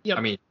 But I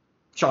mean,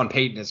 Sean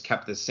Payton has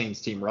kept this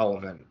Saints team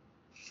relevant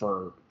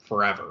for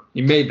forever.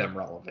 He made them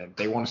relevant.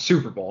 They won a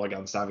Super Bowl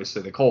against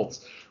obviously the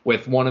Colts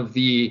with one of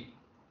the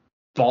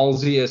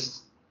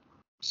ballsiest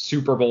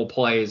Super Bowl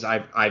plays I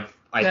think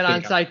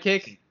onside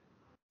kick.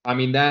 I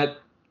mean, that's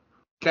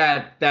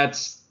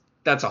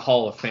a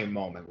Hall of Fame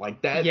moment.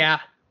 Like that. Yeah.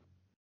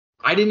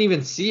 I didn't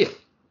even see it.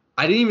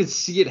 I didn't even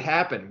see it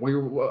happen.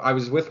 I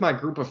was with my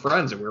group of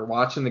friends and we were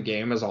watching the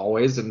game as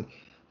always, and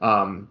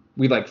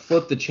we like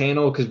flipped the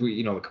channel because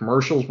the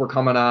commercials were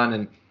coming on,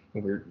 and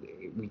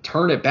we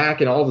turn it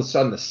back, and all of a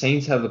sudden the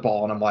Saints have the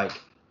ball, and I'm like,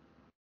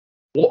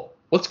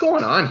 what's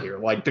going on here?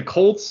 Like, the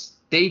Colts,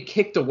 they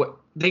kicked away.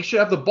 They should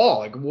have the ball.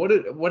 Like,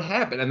 what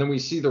happened? And then we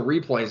see the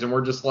replays, and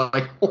we're just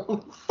like,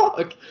 holy fuck.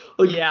 Like,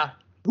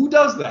 who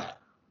does that?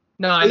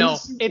 No, I know.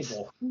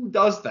 Who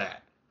does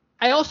that?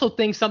 I also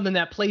think something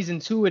that plays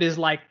into it is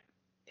like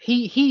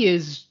he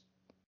is,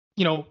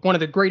 one of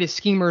the greatest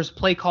schemers,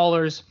 play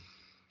callers,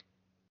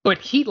 but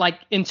he, like,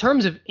 in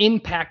terms of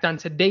impact on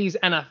today's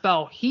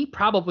NFL, he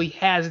probably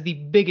has the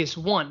biggest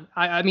one.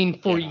 I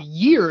mean, for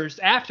years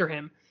after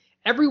him,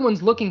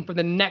 everyone's looking for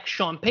the next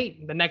Sean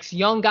Payton, the next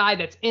young guy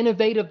that's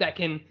innovative, that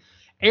can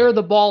air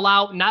the ball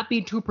out, not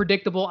be too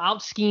predictable,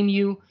 out scheme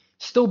you,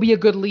 still be a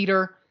good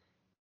leader.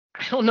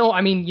 I don't know.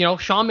 I mean,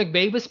 Sean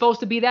McVay was supposed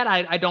to be that.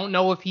 I don't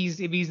know if he's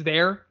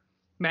there.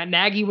 Matt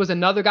Nagy was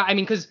another guy. I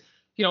mean, because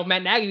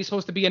Matt Nagy was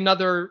supposed to be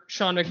another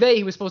Sean McVay.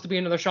 He was supposed to be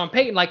another Sean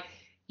Payton. Like,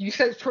 you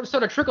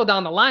sort of trickle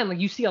down the line. Like,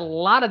 you see a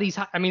lot of these.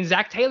 I mean,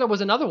 Zach Taylor was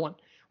another one.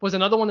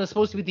 That's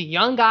supposed to be the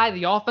young guy,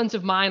 the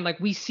offensive mind. Like,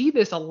 we see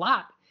this a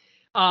lot.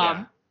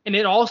 And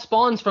it all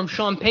spawns from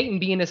Sean Payton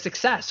being a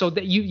success. So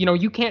that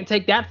you can't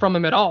take that from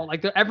him at all.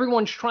 Like,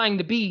 everyone's trying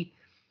to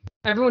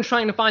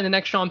find the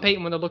next Sean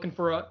Payton when they're looking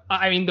for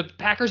the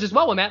Packers as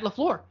well with Matt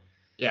LaFleur.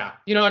 Yeah.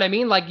 You know what I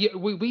mean? Like,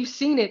 we've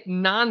seen it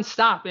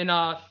nonstop. And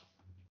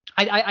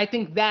I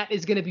think that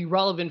is going to be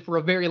relevant for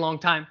a very long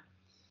time.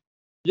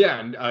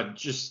 Yeah. And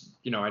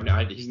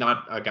he's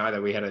not a guy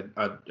that we had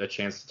a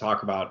chance to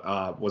talk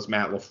about, was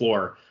Matt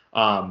LaFleur.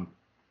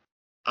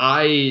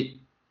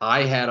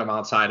 I had him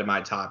outside of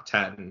my top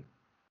 10.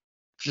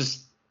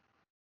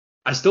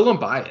 I still don't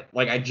buy it.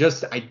 Like, I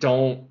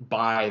don't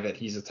buy that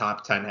he's a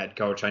top 10 head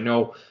coach. I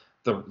know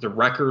the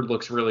record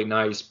looks really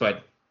nice,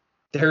 but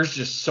there's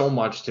just so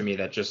much to me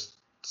that just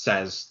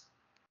says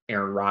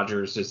Aaron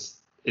Rodgers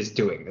is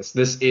doing this.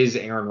 This is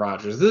Aaron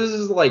Rodgers. This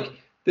is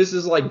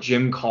like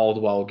Jim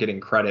Caldwell getting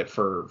credit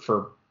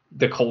for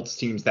the Colts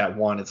teams that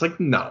won. It's like,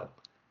 no.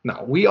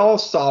 We all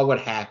saw what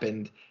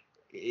happened.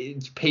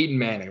 It's Peyton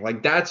Manning.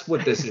 Like, that's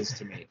what this is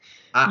to me.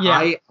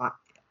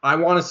 I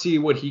want to see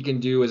what he can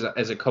do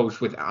as a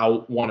coach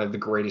without one of the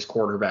greatest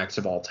quarterbacks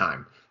of all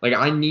time. Like,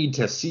 I need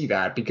to see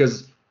that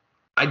because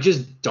I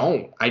just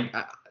don't.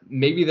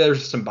 Maybe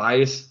there's some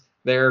bias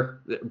there.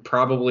 It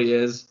probably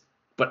is,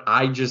 but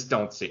I just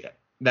don't see it.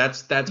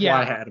 That's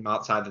why I had him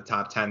outside the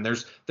top 10.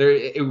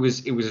 It was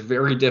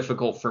very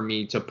difficult for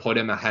me to put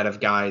him ahead of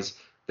guys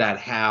that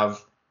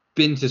have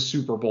been to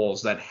Super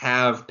Bowls, that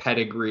have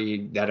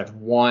pedigree, that have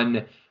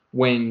won,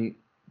 when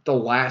the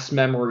last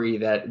memory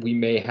that we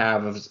may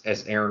have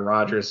as Aaron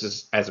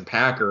Rodgers as a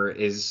Packer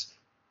is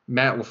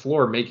Matt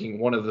LaFleur making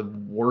one of the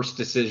worst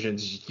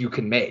decisions you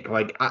can make.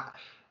 Like, I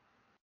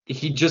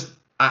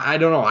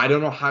don't know. I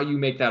don't know how you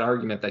make that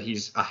argument that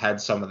he's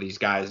ahead some of these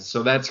guys.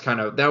 So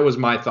that was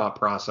my thought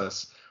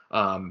process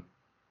on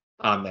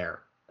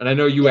there. And I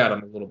know you had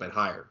him a little bit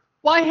higher.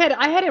 Well, I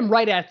had him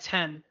right at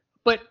 10,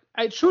 but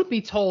truth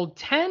be told,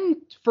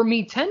 10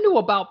 to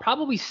about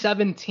probably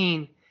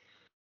 17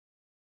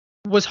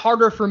 was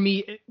harder for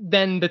me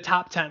than the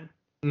top 10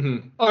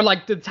 or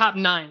like the top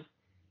 9,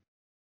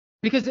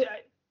 because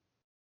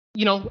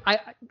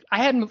I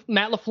had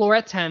Matt LaFleur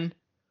at 10,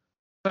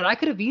 but I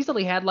could have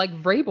easily had like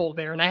Vrabel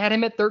there, and I had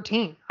him at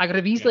 13. I could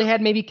have easily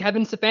had maybe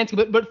Kevin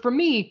Stefanski, but for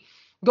me,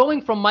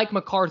 going from Mike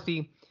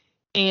McCarthy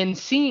and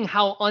seeing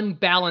how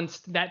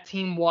unbalanced that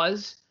team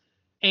was,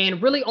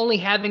 and really only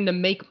having to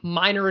make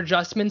minor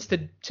adjustments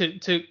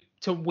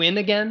to win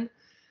again,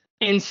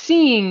 and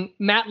seeing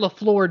Matt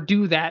LaFleur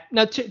do that.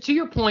 Now, to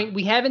your point,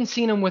 we haven't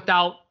seen him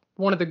without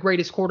one of the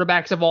greatest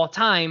quarterbacks of all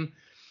time,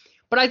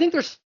 but I think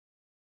there's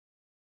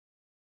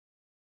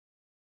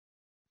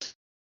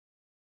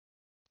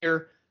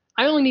here.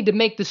 I only need to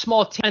make the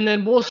small team, and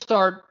then we'll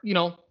start.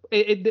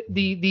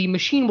 The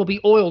machine will be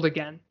oiled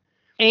again,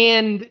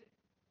 and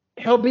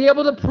he'll be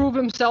able to prove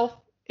himself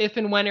if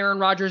and when Aaron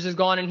Rodgers is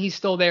gone and he's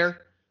still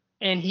there,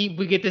 and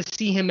we get to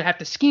see him have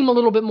to scheme a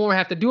little bit more,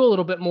 have to do a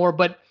little bit more,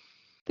 but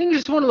I think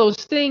it's one of those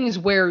things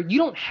where you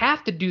don't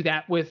have to do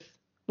that with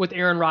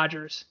Aaron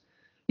Rodgers.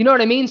 You know what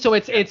I mean? So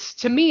it's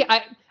to me,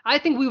 I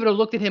think we would have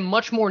looked at him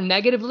much more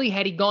negatively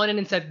had he gone in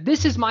and said,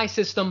 this is my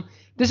system.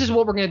 This is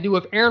what we're going to do.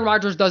 If Aaron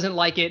Rodgers doesn't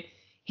like it,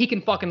 he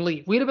can fucking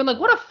leave. We'd have been like,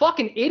 what a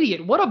fucking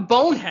idiot. What a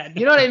bonehead.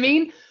 You know what I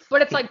mean?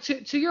 But it's like,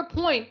 to your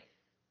point,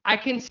 I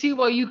can see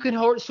why you can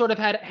sort of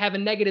have a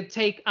negative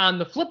take on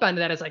the flip end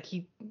of that. It's like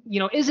he,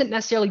 isn't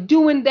necessarily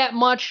doing that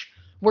much,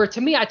 where to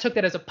me, I took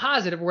that as a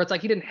positive, where it's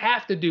like he didn't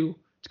have to do,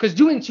 because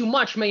doing too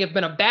much may have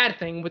been a bad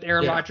thing with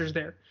Aaron Rodgers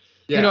there.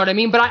 Yeah. You know what I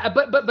mean?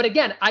 But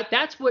again,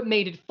 that's what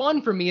made it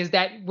fun for me, is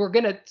that we're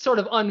going to sort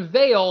of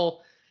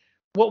unveil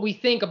what we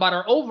think about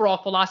our overall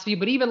philosophy,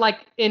 but even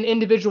like in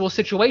individual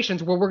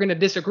situations where we're going to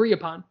disagree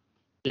upon.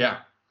 Yeah.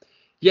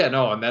 Yeah,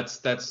 no. And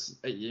that's,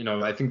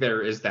 I think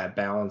there is that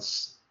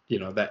balance,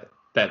 that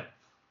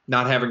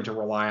not having to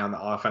rely on the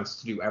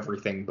offense to do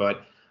everything.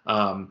 But,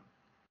 I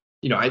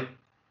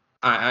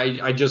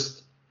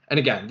just, and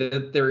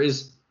again, there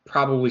is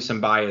probably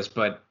some bias,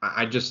 but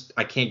I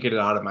can't get it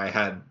out of my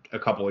head a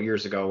couple of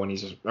years ago when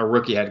he's a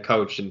rookie head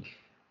coach, and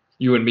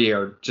you and me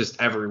are just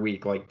every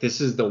week like,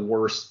 this is the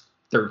worst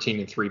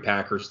 13-3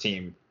 Packers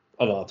team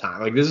of all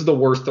time. Like, this is the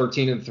worst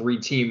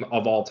 13-3 team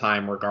of all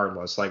time,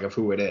 regardless like of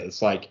who it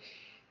is. Like,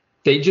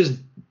 they just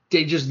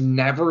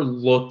never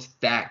looked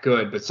that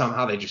good, but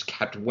somehow they just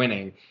kept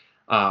winning.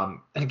 And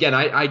again,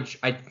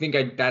 I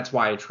think that's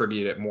why I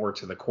attribute it more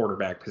to the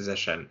quarterback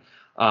position.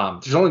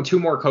 There's only two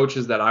more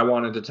coaches that I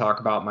wanted to talk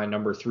about, my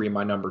number 3,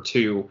 my number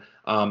 2.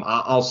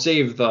 I'll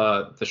save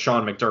the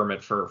Sean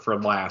McDermott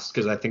for last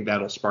because I think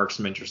that'll spark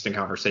some interesting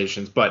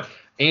conversations. But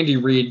Andy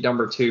Reid,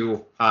 number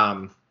 2,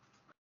 I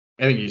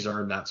think he's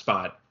earned that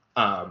spot.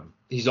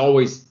 He's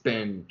always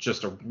been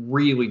just a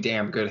really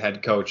damn good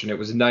head coach, and it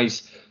was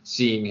nice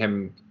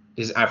seeing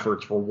his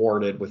efforts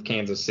rewarded with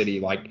Kansas City.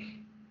 Like,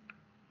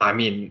 I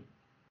mean,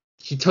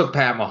 he took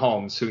Pat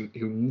Mahomes,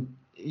 who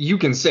you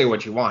can say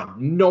what you want.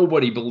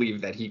 Nobody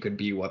believed that he could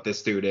be what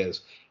this dude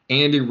is.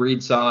 Andy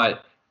Reid saw it.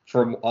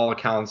 From all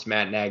accounts,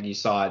 Matt Nagy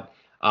saw it.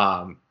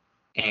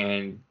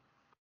 And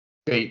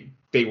they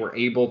were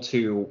able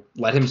to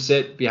let him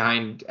sit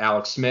behind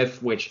Alex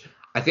Smith, which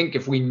I think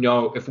if we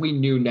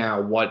knew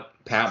now what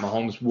Pat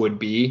Mahomes would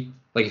be,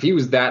 like if he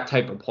was that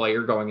type of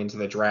player going into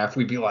the draft,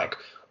 we'd be like,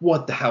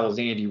 what the hell is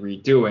Andy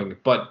Reid doing?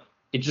 But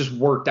it just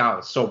worked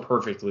out so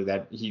perfectly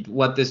that he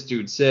let this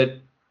dude sit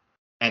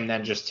and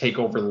then just take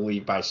over the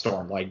league by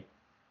storm. Like,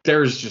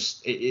 there's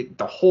just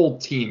the whole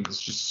team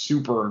is just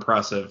super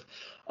impressive.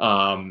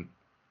 But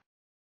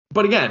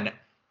again,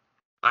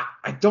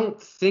 I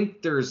don't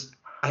think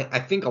I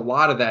think a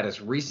lot of that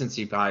is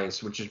recency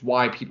bias, which is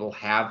why people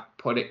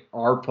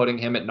are putting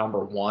him at number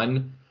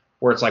 1,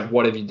 where it's like,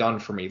 what have you done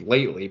for me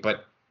lately?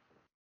 But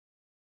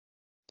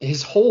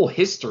his whole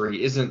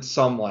history isn't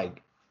some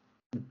like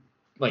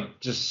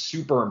just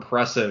super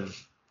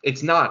impressive.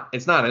 It's not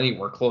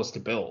anywhere close to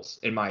Bill's,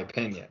 in my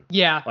opinion.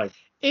 Yeah. Like,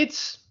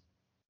 it's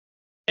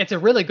a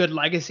really good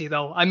legacy,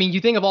 though. I mean, you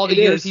think of all the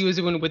years he was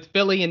doing with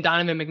Philly and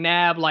Donovan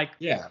McNabb. Like,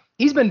 yeah,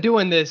 he's been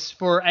doing this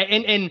for,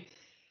 and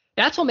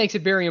that's what makes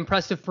it very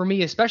impressive for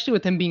me, especially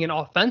with him being an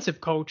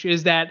offensive coach,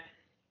 is that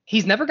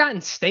he's never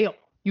gotten stale.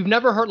 You've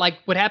never heard like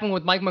what happened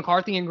with Mike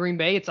McCarthy in Green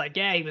Bay. It's like,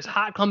 yeah, he was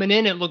hot coming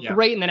in, it looked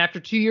great, and then after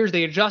 2 years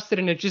they adjusted,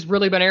 and it's just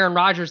really been Aaron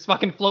Rodgers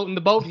fucking floating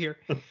the boat here.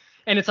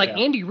 And it's like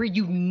Andy Reid,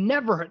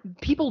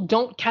 people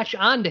don't catch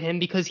on to him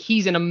because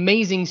he's an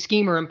amazing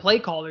schemer and play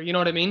caller. You know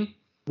what I mean?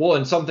 Well,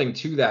 and something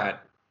to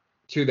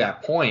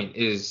that point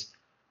is,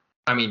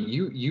 I mean,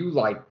 you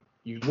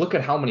look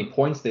at how many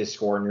points they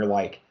score, and you're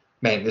like,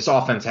 man, this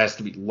offense has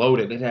to be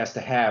loaded. It has to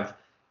have,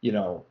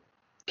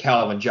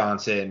 Calvin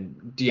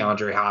Johnson,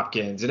 DeAndre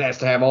Hopkins. It has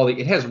to have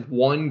it has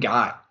one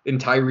guy in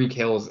Tyreek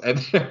Hill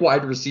at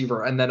wide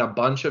receiver, and then a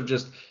bunch of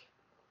just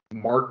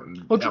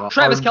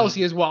Travis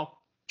Kelce as well.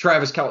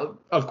 Travis Kelce,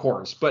 of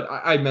course, but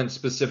I meant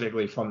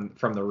specifically from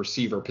the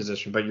receiver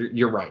position. But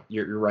you're right.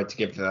 You're right to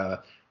give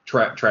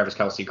Travis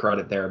Kelce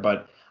credit there.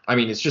 But I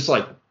mean, it's just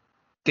like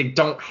they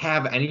don't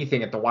have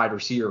anything at the wide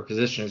receiver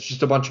position. It's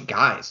just a bunch of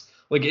guys.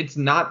 Like, it's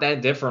not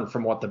that different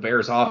from what the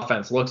Bears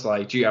offense looks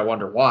like. Gee, I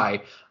wonder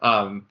why.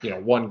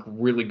 One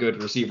really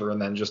good receiver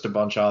and then just a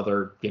bunch of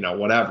other,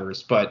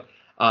 whatevers. But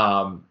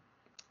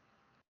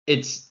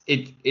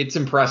it's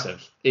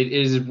impressive. It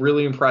is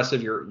really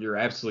impressive. You're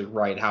absolutely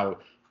right. How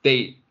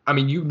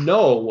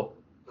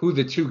who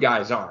the two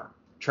guys are.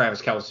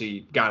 Travis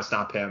Kelce, gotta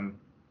stop him.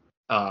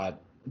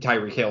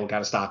 Tyreek Hill,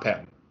 gotta stop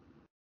him.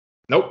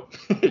 Nope,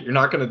 you're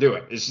not gonna do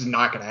it. It's just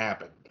not gonna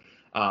happen.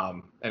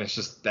 And it's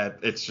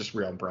just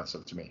real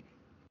impressive to me.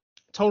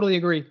 Totally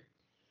agree.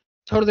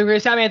 So,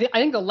 I mean, I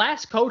think the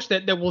last coach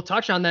that we'll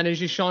touch on then is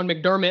just Sean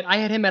McDermott. I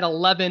had him at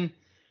 11.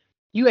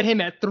 You had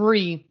him at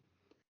 3.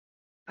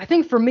 I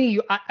think for me,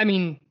 I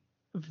mean,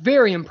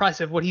 very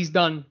impressive what he's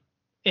done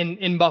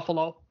in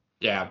Buffalo.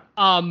 Yeah.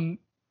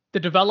 The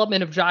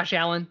development of Josh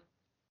Allen,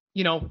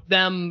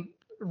 them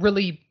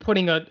really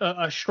putting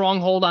a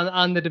stronghold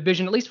on the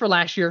division, at least for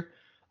last year,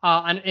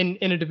 in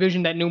a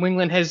division that New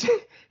England has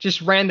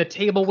just ran the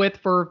table with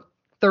for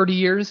 30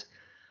 years.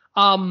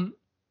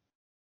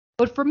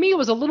 But for me, it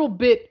was a little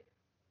bit,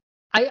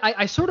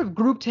 I sort of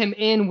grouped him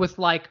in with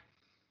like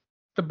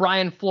the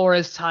Brian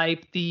Flores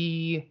type,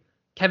 the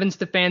Kevin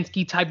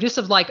Stefanski type, just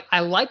of like,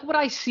 I like what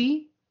I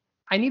see.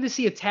 I need to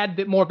see a tad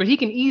bit more, but he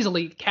can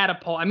easily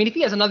catapult. I mean, if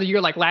he has another year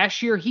like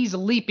last year, he's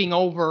leaping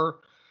over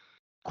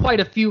quite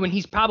a few, and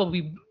he's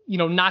probably,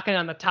 knocking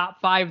on the top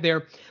 5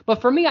 there.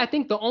 But for me, I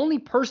think the only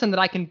person that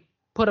I can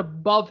put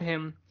above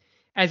him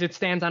as it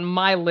stands on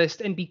my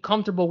list and be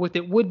comfortable with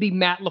it would be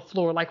Matt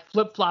LaFleur, like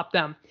flip-flop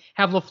them.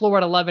 Have LaFleur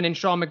at 11 and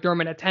Sean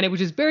McDermott at 10,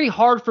 which is very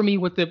hard for me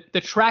with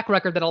the track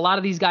record that a lot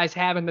of these guys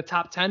have in the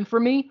top 10 for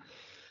me,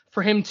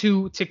 for him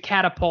to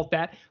catapult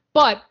that.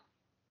 But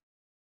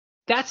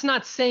that's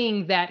not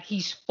saying that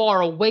he's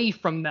far away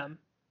from them.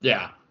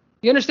 Yeah.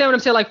 You understand what I'm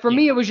saying? Like, for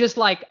me, it was just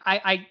like,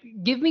 I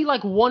give me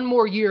like one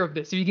more year of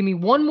this. If you give me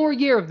one more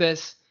year of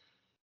this,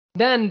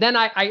 then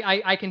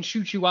I can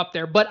shoot you up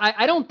there. But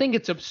I don't think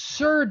it's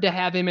absurd to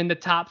have him in the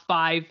top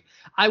 5.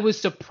 I was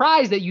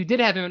surprised that you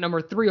did have him at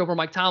number 3 over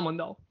Mike Tomlin,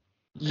 though.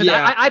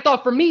 Yeah. I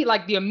thought for me,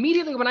 like,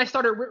 immediately when I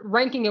started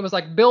ranking, it was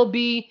like Bill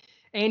B,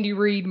 Andy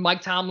Reid,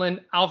 Mike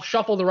Tomlin. I'll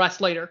shuffle the rest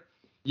later.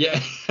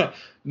 Yeah.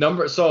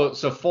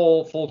 So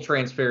full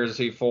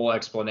transparency, full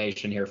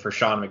explanation here for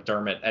Sean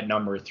McDermott at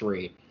number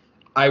 3.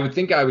 I would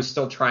think I was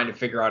still trying to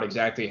figure out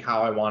exactly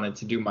how I wanted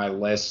to do my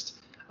list.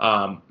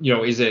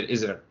 Is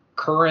it a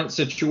current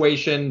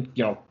situation,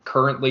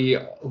 currently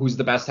who's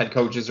the best head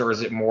coaches, or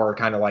is it more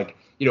kind of like,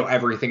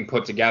 everything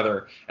put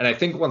together? And I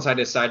think once I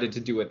decided to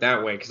do it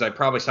that way, because I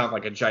probably sound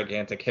like a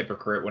gigantic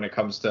hypocrite when it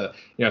comes to,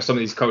 some of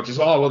these coaches,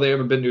 oh, well, they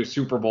haven't been to a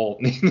Super Bowl.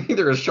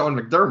 Neither has Sean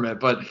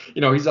McDermott, but,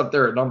 he's up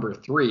there at number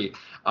 3.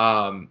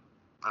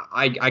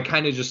 I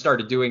kind of just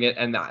started doing it,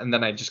 and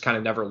then I just kind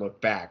of never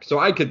looked back. So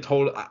I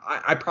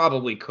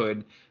probably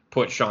could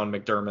put Sean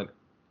McDermott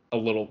a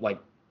little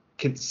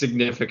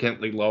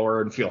significantly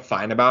lower and feel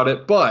fine about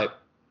it. But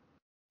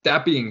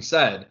that being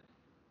said,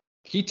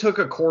 he took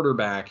a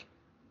quarterback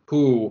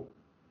who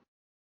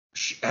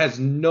has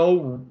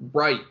no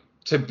right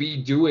to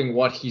be doing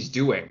what he's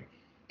doing,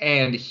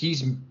 and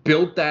he's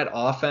built that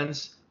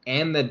offense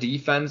and the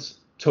defense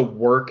to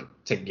work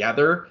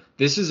together.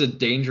 This is a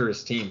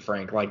dangerous team,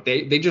 Frank. Like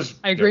they just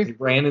I agree. They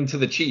ran into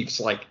the Chiefs.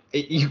 Like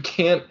you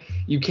can't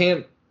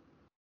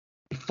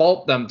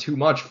fault them too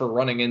much for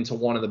running into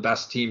one of the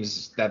best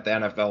teams that the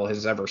NFL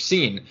has ever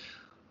seen.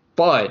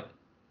 But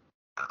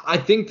I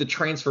think the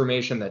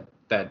transformation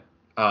that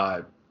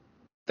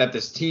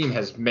this team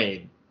has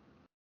made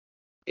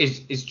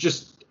is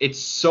just, it's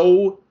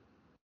so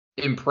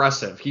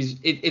impressive.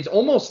 It's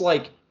almost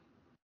like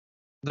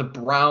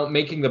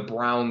making the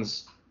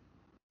Browns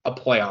a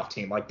playoff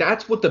team. Like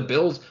that's what the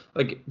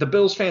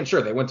Bills fans,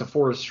 sure, they went to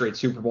 4 straight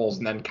Super Bowls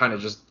and then kind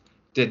of just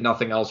did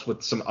nothing else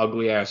with some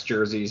ugly ass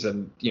jerseys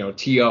and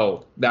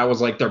T.O. That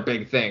was like their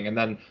big thing.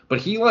 But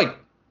he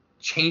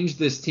changed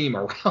this team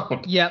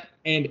around. Yep.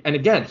 And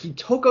again, he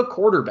took a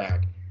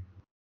quarterback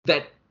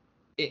that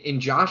in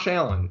Josh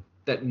Allen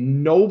that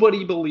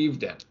nobody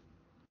believed in.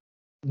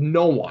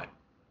 No one.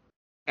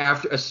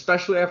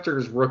 Especially after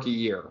his rookie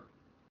year.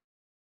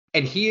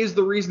 And he is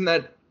the reason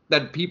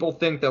that people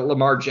think that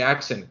Lamar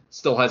Jackson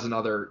still has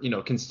another,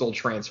 can still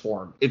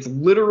transform. It's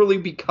literally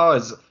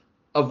because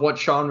of what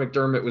Sean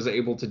McDermott was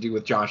able to do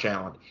with Josh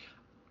Allen.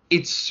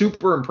 It's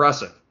super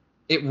impressive.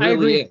 It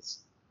really is.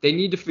 They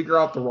need to figure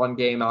out the run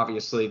game,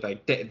 obviously.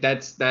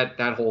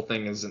 That whole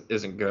thing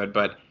isn't good,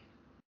 but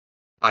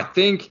I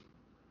think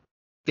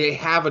they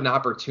have an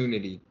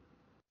opportunity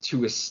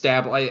to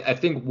establish. I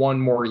think one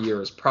more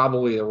year is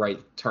probably the right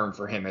term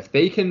for him. If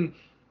they can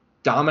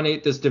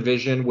dominate this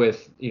division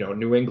with,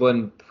 New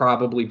England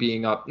probably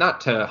being up, not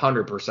to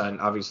 100%,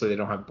 obviously they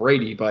don't have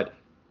Brady, but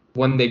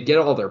when they get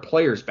all their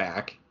players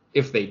back,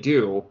 if they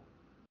do,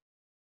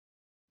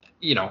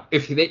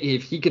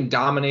 if he can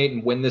dominate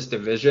and win this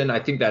division, I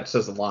think that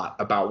says a lot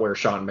about where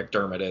Sean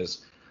McDermott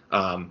is,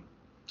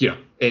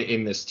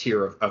 in this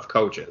tier of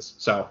coaches.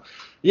 So,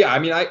 yeah, I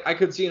mean, I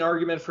could see an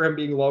argument for him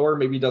being lower.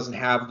 Maybe he doesn't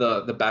have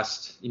the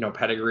best,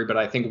 pedigree, but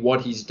I think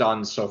what he's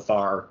done so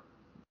far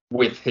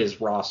with his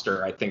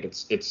roster, I think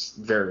it's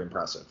very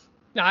impressive.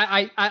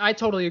 I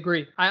totally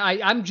agree.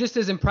 I'm just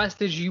as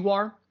impressed as you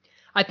are.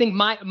 I think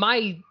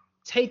my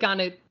take on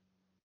it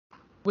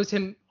was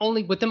him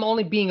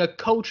only being a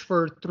coach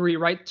for 3,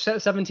 right?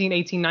 17,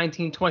 18,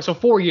 19, 20. So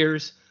 4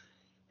 years.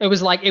 It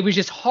was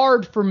just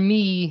hard for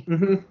me,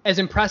 as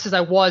impressed as I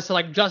was,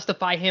 to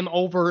justify him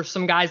over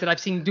some guys that I've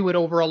seen do it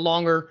over a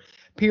longer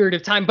period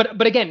of time.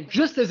 But again,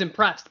 just as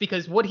impressed,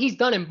 because what he's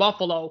done in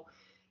Buffalo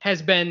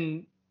has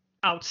been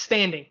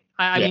outstanding.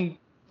 I mean,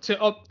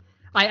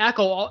 I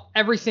echo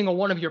every single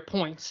one of your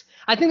points.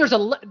 I think there's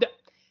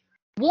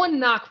one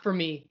knock for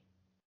me,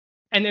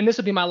 and this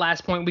will be my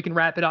last point. We can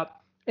wrap it up.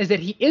 Is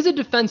that he is a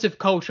defensive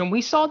coach, and we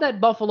saw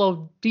that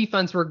Buffalo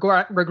defense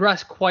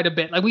regress quite a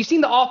bit. We've seen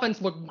the offense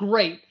look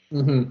great.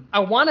 Mm-hmm. I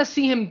want to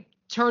see him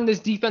turn this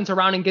defense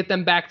around and get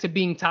them back to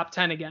being top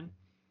 10 again.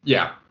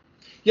 Yeah,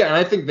 and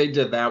I think they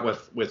did that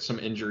with some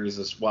injuries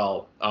as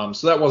well.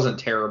 So that wasn't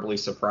terribly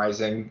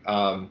surprising.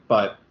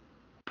 But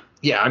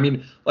yeah, I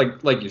mean,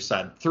 like you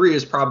said, 3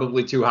 is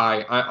probably too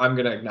high. I'm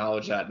going to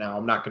acknowledge that now.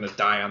 I'm not going to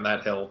die on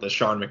that hill, the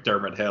Sean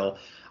McDermott hill.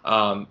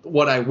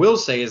 What I will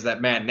say is that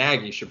Matt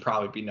Nagy should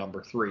probably be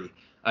number 3,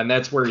 and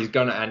that's where he's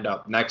going to end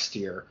up next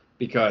year,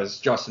 because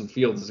Justin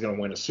Fields is going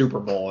to win a Super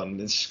Bowl,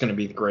 and it's just going to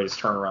be the greatest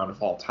turnaround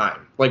of all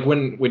time.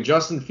 When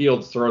Justin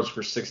Fields throws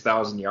for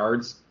 6,000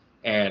 yards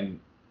and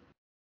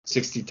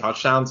 60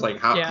 touchdowns,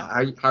 how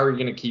are you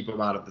going to keep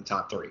him out of the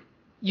top 3?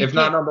 If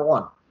not number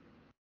 1?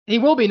 He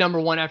will be number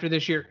 1 after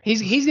this year.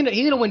 He's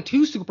gonna win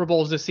 2 Super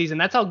Bowls this season.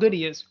 That's how good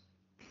he is.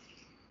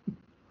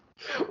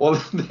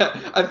 Well,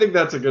 I think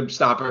that's a good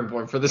stopping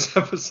point for this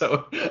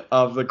episode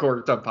of the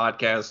Corked Up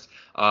Podcast.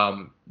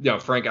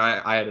 Frank,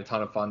 I had a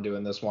ton of fun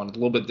doing this one. It's a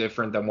little bit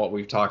different than what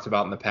we've talked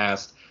about in the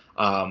past.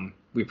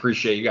 We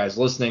appreciate you guys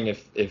listening.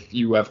 If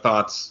you have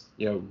thoughts,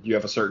 you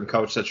have a certain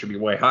coach that should be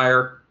way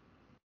higher.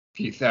 If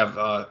you have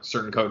a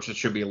certain coach that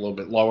should be a little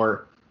bit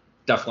lower,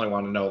 definitely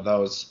want to know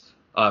those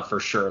for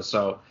sure.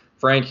 So,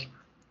 Frank,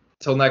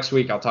 till next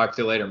week, I'll talk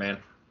to you later, man.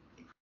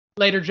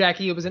 Later,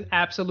 Jackie. It was an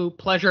absolute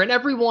pleasure. And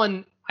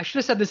everyone, I should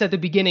have said this at the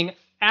beginning.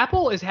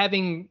 Apple is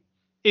having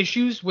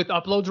issues with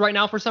uploads right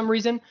now for some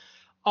reason.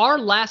 Our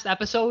last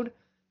episode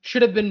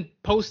should have been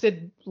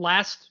posted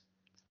last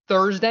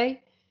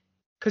Thursday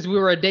because we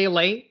were a day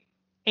late.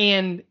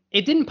 And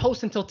It didn't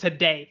post until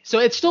today. So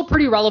it's still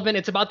pretty relevant.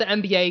 It's about the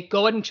NBA.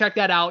 Go ahead and check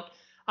that out.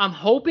 I'm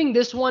hoping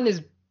this one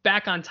is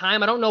back on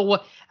time. I don't know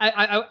what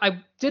I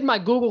did my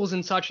Googles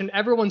and such, and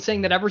everyone's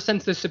saying that ever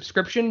since the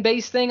subscription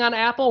based thing on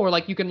Apple, where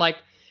like you can like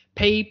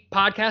pay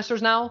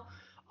podcasters now,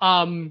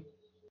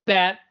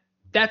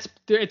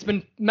 it's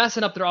been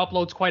messing up their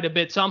uploads quite a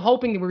bit. So I'm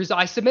hoping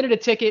I submitted a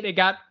ticket. It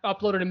got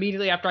uploaded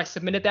immediately after I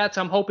submitted that.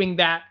 So I'm hoping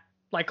that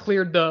like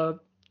cleared the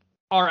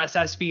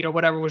RSS feed or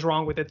whatever was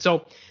wrong with it.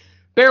 So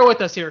bear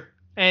with us here,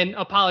 and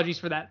apologies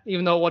for that,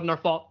 even though it wasn't our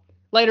fault.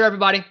 Later,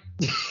 everybody.